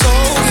feels so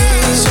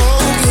good, so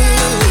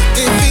good.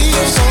 It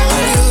feels so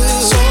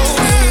good, so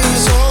good,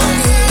 so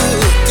good.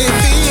 It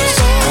feels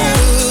so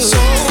good,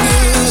 so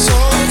good, so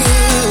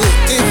good.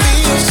 It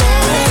feels so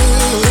good.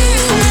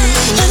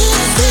 And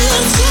it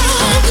feels so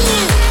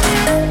good.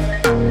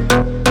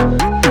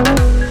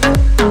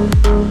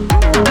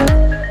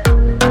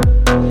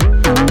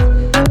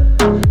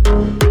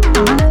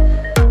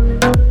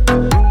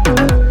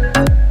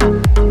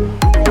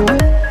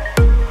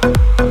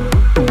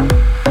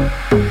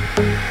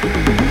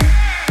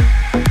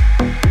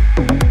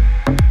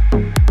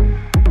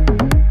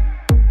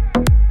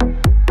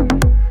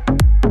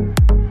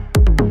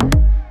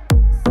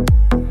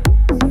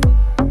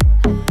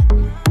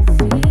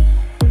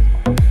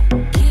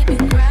 Keep me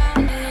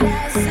grounded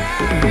as I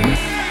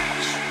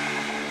reach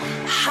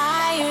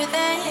higher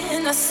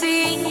than I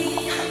see.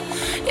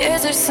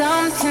 Is there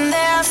something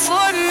there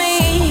for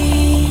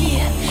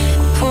me?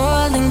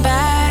 Pulling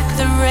back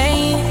the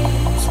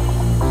reins,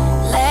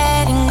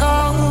 letting go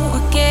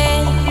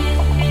again.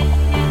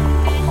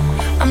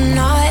 I'm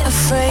not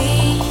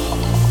afraid.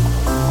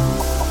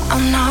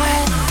 I'm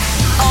not.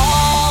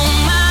 All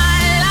my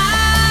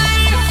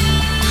life,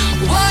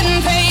 one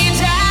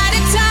page at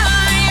a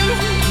time,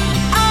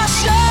 I'll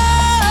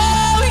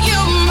show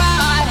you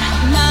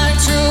my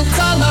true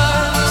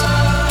colors.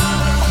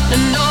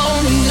 No,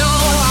 no,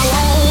 I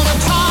won't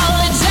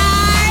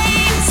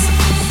apologize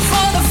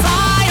for the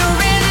fire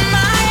in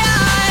my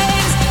eyes.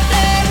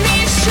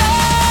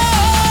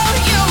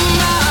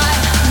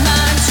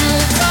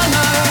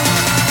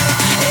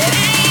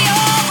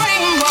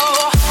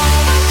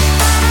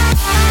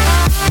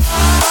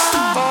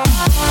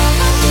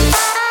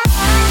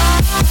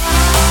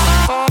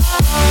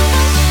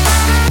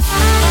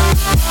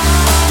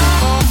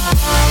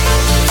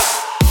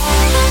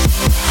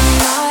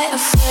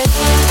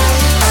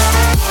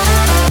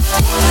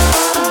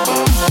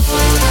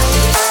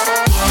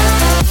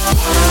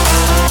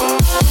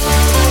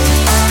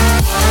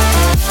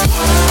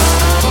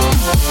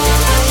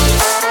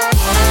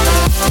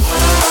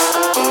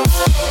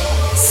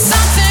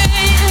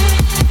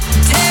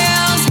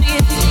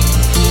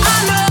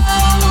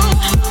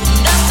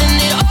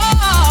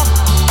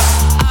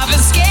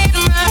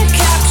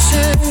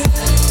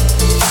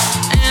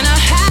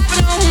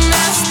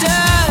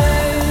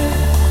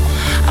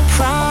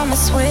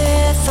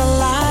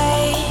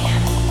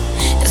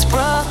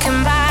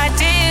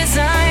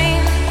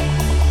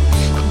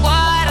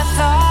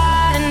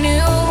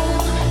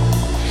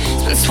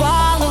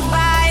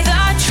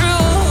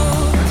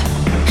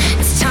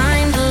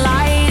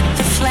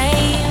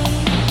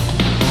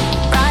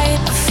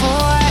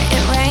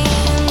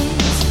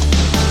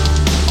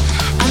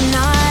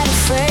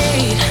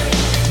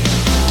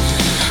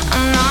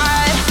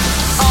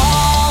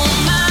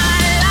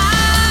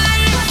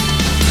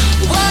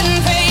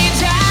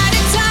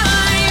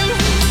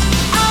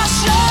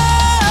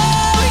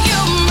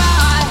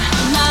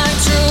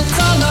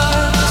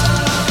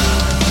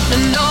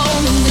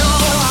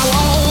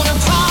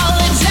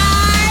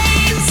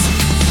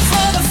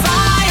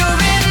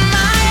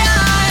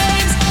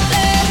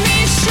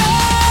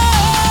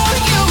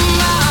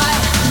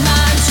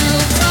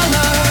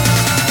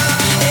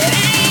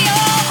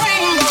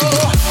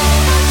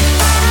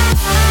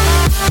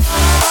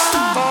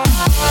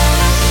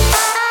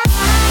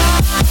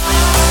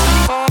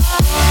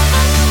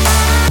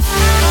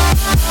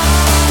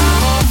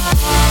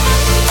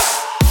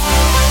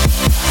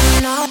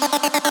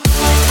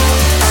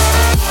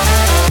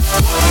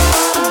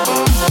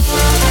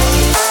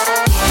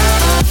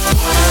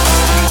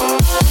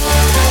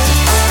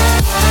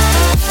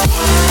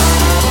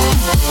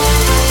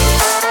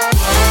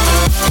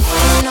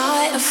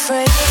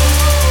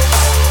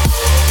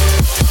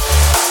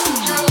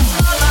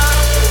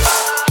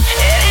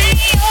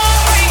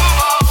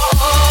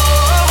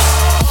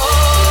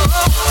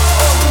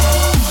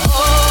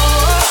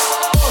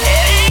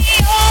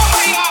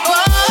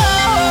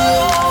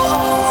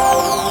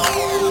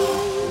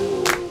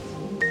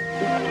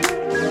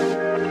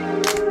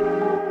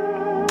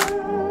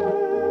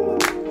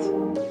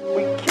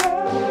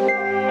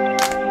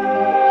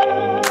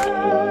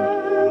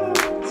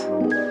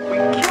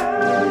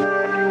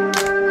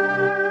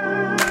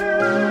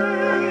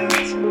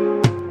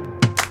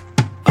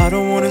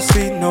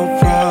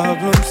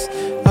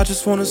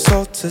 just wanna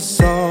solve to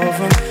solve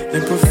them.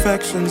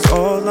 Imperfections,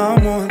 all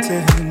I'm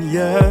wanting,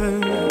 yeah.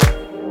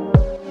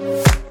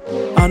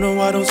 I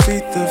know I don't see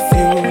the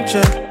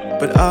future,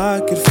 but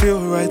I could feel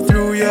right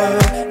through ya.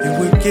 And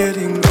we're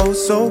getting oh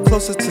so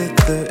closer to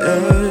the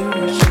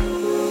edge.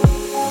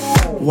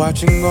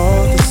 Watching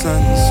all the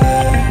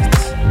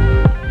sunsets,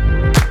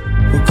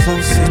 we're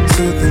closer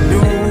to the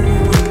new.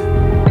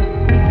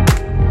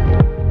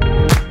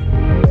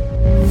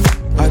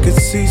 I could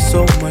see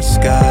so much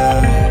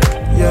sky,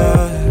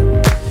 yeah.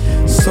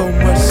 So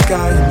much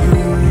sky in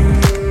you,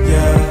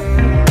 yeah.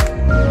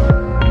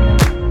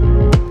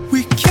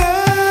 We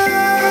can't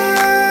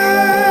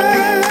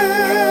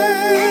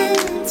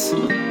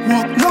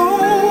walk no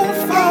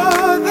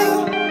farther.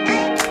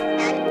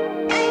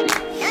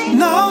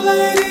 Now,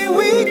 lady,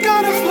 we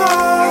gotta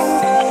fly.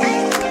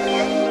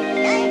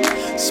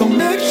 So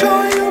make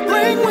sure you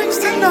bring wings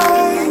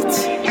tonight.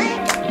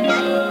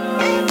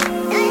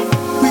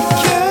 We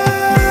can't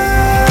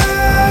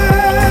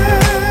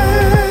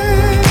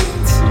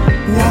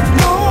walk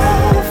no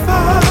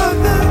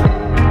farther.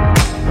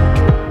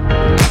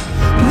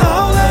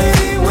 Now,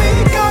 lady, we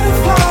gotta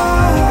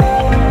fly.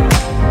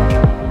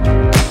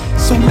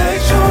 So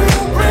make sure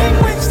you bring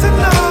wings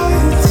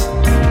tonight.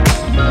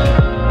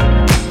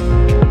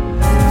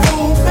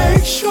 Oh,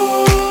 make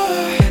sure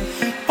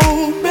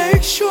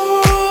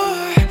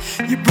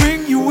you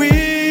bring your wings.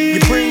 You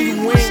bring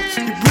your wings.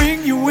 You bring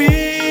your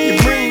wings. You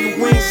bring your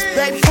wings,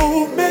 baby.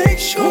 Oh, make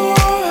sure.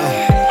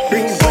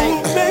 Bring your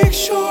wings. Oh, make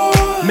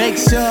sure. Make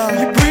sure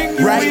you bring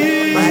your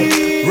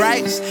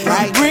wings.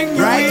 Right. Bring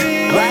your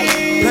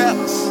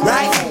wings.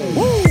 Right.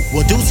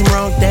 We'll do some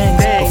wrong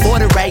things for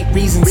the right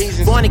reasons.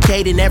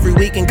 Fornicating every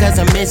weekend cause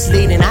I'm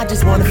misleading. I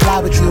just wanna fly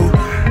with you.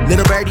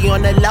 Little birdie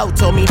on the low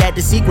told me that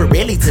the secret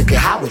really took it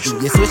high with you.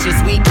 You switch your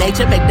sweet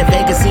nature, make the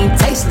Vegas seem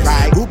tasteless.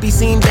 Groupie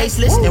seem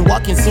baseless and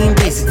walking seem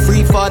basic.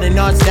 Free falling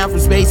arts down from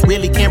space,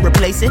 really can't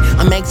replace it.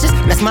 I'm anxious,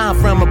 let's smile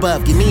from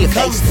above, give me a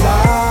face.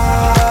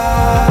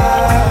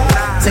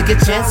 Take a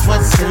chance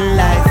once in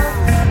life.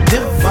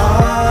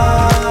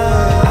 Divine.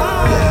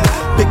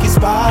 Pick a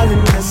spot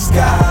in the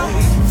sky.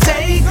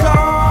 Take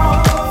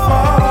off.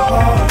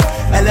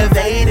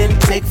 Elevate and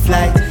take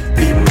flight.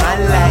 Be my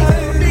light.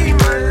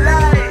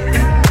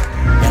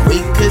 And we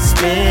could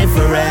spend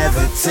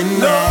forever tonight.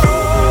 No,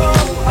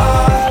 I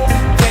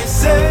can't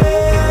say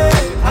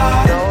I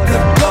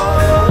could go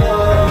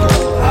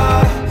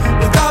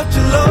without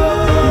your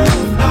love.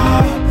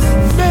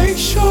 Make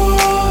sure,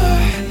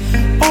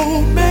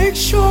 oh, make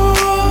sure.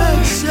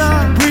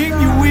 Bring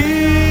your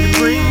wings.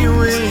 Bring your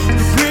wings.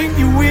 Bring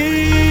your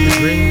wings.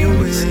 Bring your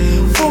wings.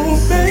 Oh,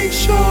 make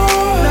sure.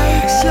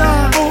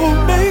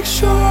 Oh, make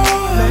sure.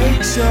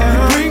 Make sure. You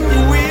bring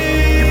your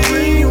wings.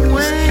 Bring your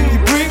wings. You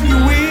bring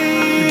your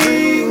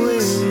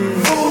wings.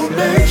 Oh,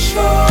 make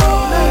sure.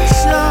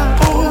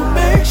 Oh,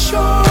 make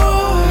sure.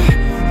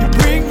 You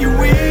bring your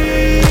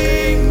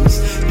wings.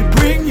 You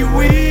bring your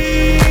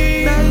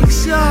wings.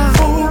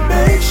 Oh,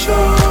 make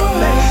sure.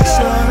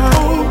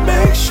 Oh,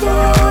 make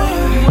sure.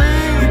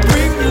 You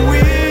bring your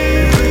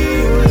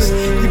wings.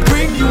 You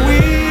bring your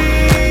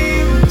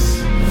wings.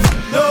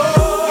 No,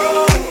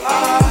 I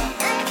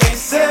can't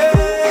say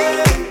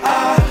I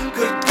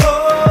could go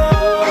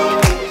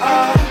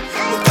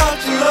without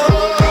your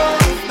love.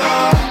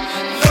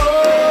 No,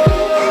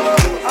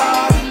 I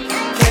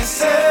can't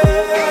say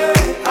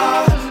I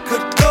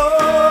could go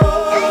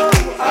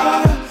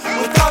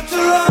without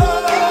your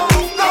love.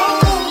 No,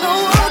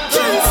 I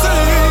can't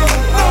say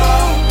no.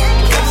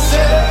 Can't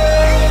say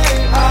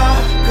I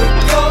could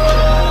go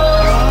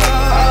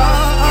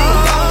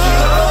without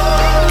your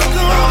love.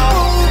 No,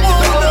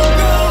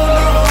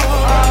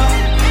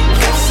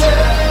 can't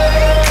say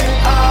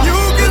you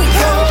can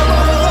have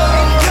my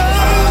love,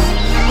 yeah,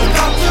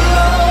 without your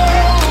love.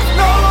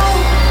 No.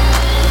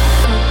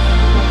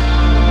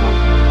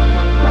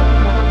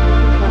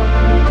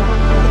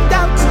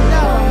 Without your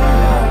love.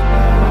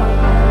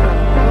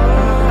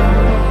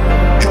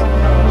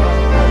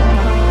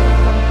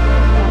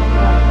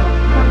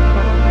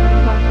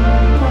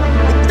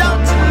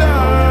 Without your love.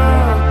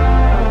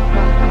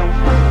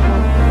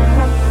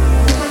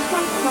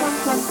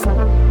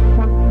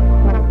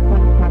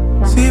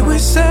 See, we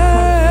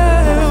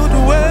sailed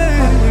away,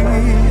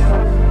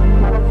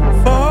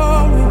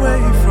 far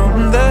away from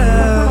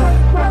there,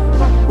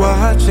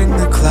 watching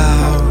the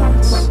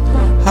clouds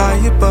high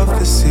above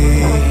the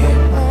sea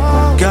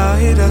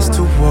guide us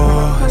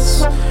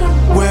towards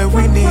where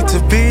we need to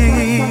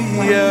be.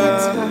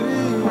 Yeah.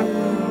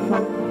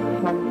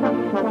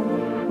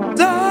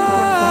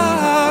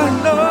 I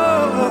know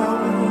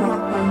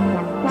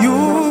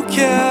you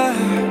care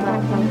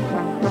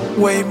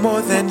way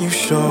more than you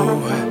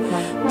show.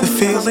 The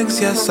feelings,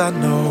 yes, I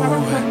know.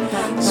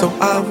 So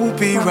I will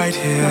be right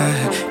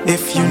here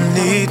if you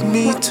need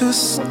me to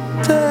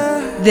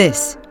stay.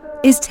 This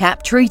is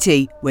Tap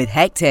Treaty with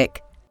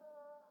Hectic.